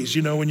the movies,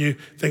 when you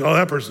think, oh,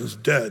 that person's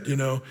dead,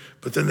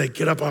 but then they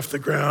get up off the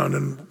ground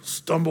and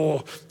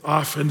stumble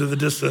off into the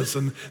distance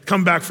and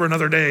come back for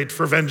another day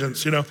for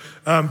vengeance,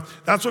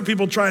 That's what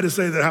people try to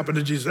say that happened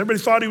to Jesus. Everybody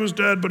thought he was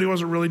dead, but he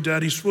wasn't really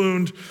dead. He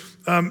swooned.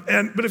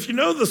 But if you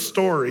know the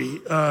story,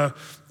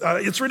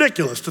 it's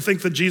ridiculous to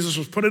think that Jesus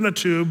was put in a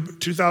tube,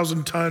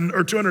 2,000-ton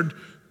or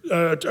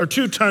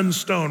 2-ton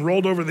stone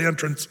rolled over the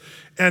entrance.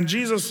 And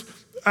Jesus,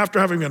 after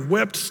having been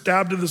whipped,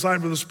 stabbed in the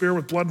side with a spear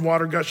with blood and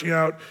water gushing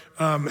out,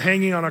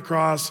 hanging on a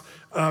cross,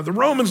 the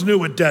Romans knew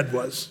what dead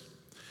was.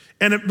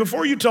 And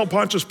before you tell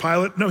Pontius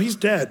Pilate, no, he's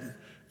dead,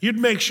 you'd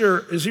make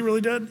sure, is he really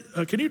dead?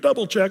 Can you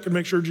double check and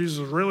make sure Jesus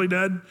is really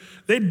dead?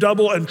 They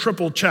double and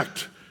triple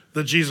checked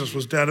that Jesus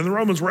was dead. And the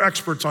Romans were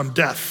experts on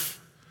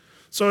death.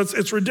 So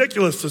it's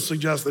ridiculous to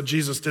suggest that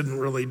Jesus didn't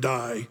really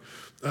die.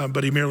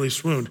 But he merely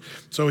swooned.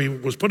 So he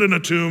was put in a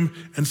tomb,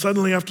 and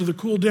suddenly after the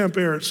cool, damp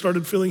air, it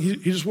started feeling, he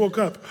just woke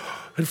up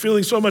and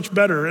feeling so much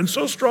better. And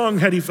so strong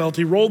had he felt,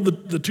 he rolled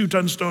the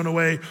 2-ton stone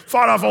away,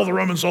 fought off all the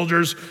Roman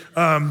soldiers,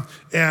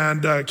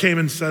 and came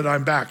and said,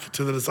 I'm back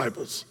to the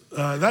disciples.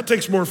 That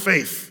takes more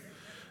faith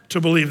to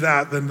believe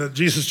that than that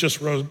Jesus just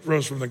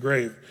rose from the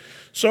grave.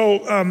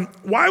 So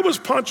why was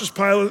Pontius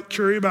Pilate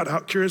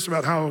curious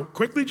about how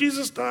quickly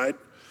Jesus died?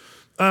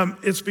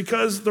 It's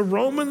because the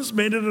Romans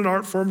made it an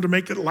art form to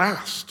make it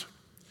last.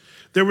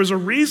 There was a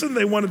reason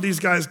they wanted these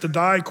guys to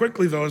die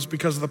quickly, though, is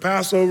because of the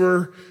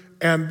Passover,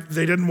 and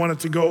they didn't want it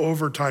to go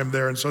overtime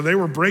there. And so they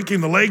were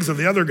breaking the legs of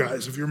the other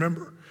guys, if you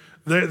remember.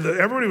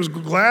 Everybody was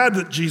glad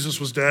that Jesus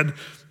was dead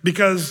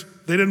because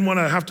they didn't want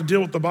to have to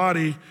deal with the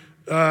body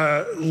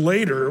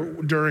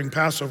later during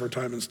Passover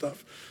time and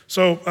stuff.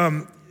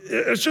 So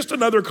it's just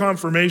another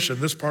confirmation,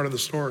 this part of the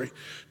story.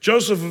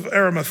 Joseph of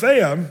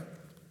Arimathea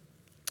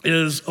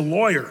is a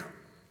lawyer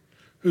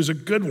who's a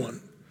good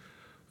one.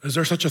 Is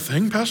there such a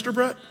thing, Pastor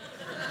Brett?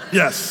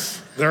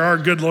 Yes, there are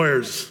good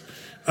lawyers.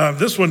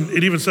 This one,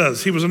 it even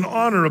says, he was an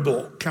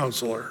honorable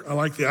counselor. I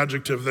like the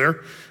adjective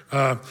there.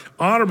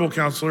 Honorable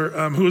counselor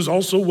who was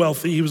also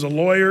wealthy. He was a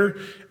lawyer,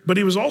 but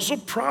he was also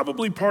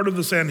probably part of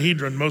the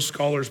Sanhedrin, most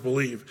scholars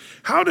believe.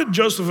 How did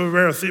Joseph of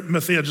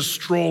Arimathea just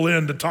stroll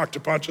in to talk to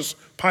Pontius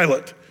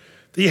Pilate?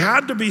 He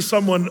had to be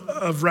someone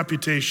of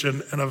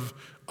reputation and of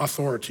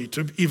authority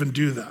to even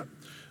do that.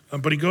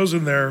 But he goes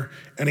in there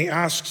and he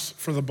asks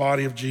for the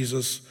body of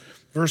Jesus.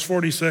 Verse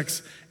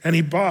 46, and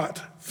he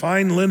bought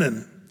fine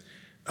linen.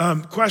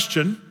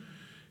 Question,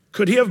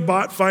 could he have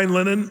bought fine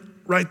linen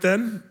right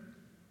then?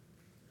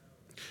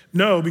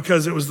 No,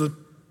 because it was the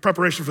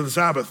preparation for the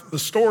Sabbath. The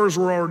stores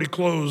were already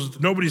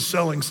closed. Nobody's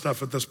selling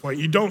stuff at this point.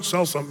 You don't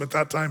sell something at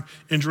that time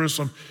in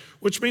Jerusalem,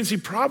 which means he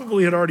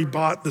probably had already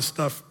bought this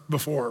stuff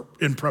before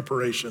in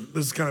preparation.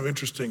 This is kind of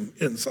interesting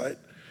insight.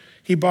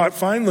 He bought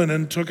fine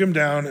linen, took him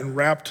down and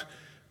wrapped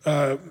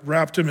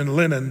him in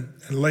linen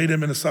and laid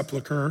him in a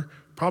sepulcher,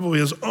 probably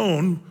his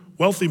own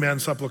wealthy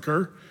man's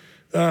sepulcher,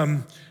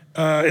 in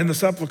the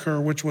sepulcher,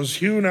 which was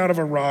hewn out of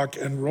a rock,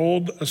 and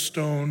rolled a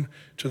stone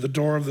to the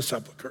door of the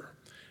sepulcher.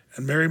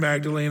 And Mary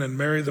Magdalene and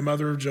Mary, the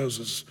mother of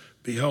Joseph,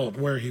 beheld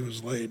where he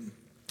was laid.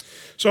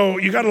 So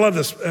you got to love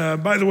this.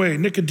 By the way,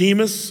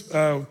 Nicodemus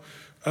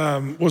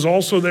was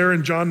also there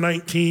in John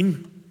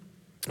 19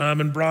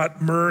 and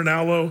brought myrrh and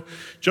aloe.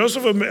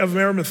 Joseph of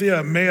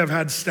Arimathea may have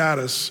had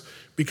status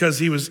because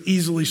he was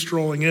easily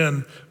strolling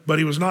in, but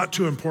he was not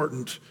too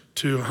important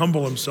to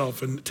humble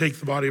himself and take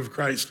the body of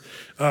Christ.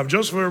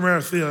 Joseph of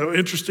Arimathea,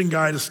 interesting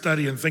guy to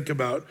study and think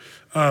about.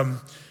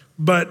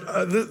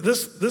 But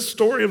this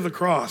story of the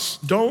cross,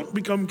 don't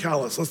become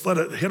callous. Let's let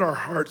it hit our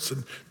hearts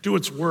and do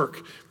its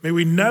work. May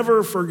we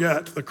never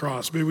forget the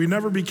cross. May we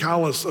never be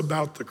callous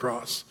about the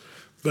cross,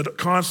 but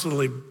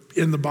constantly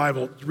in the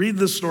Bible. Read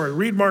this story.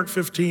 Read Mark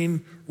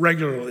 15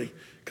 regularly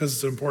because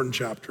it's an important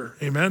chapter.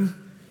 Amen?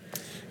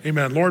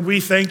 Amen. Lord, we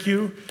thank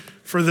you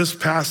for this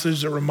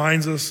passage that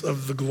reminds us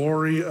of the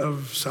glory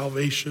of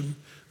salvation,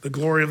 the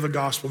glory of the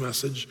gospel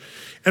message.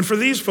 And for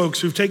these folks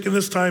who've taken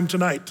this time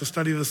tonight to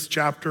study this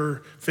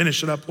chapter,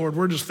 finish it up, Lord,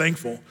 we're just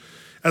thankful.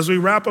 As we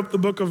wrap up the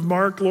book of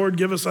Mark, Lord,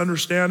 give us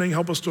understanding,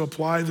 help us to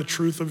apply the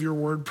truth of your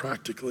word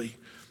practically.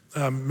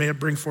 May it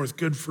bring forth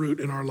good fruit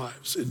in our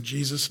lives. In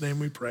Jesus' name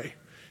we pray,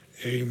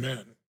 amen.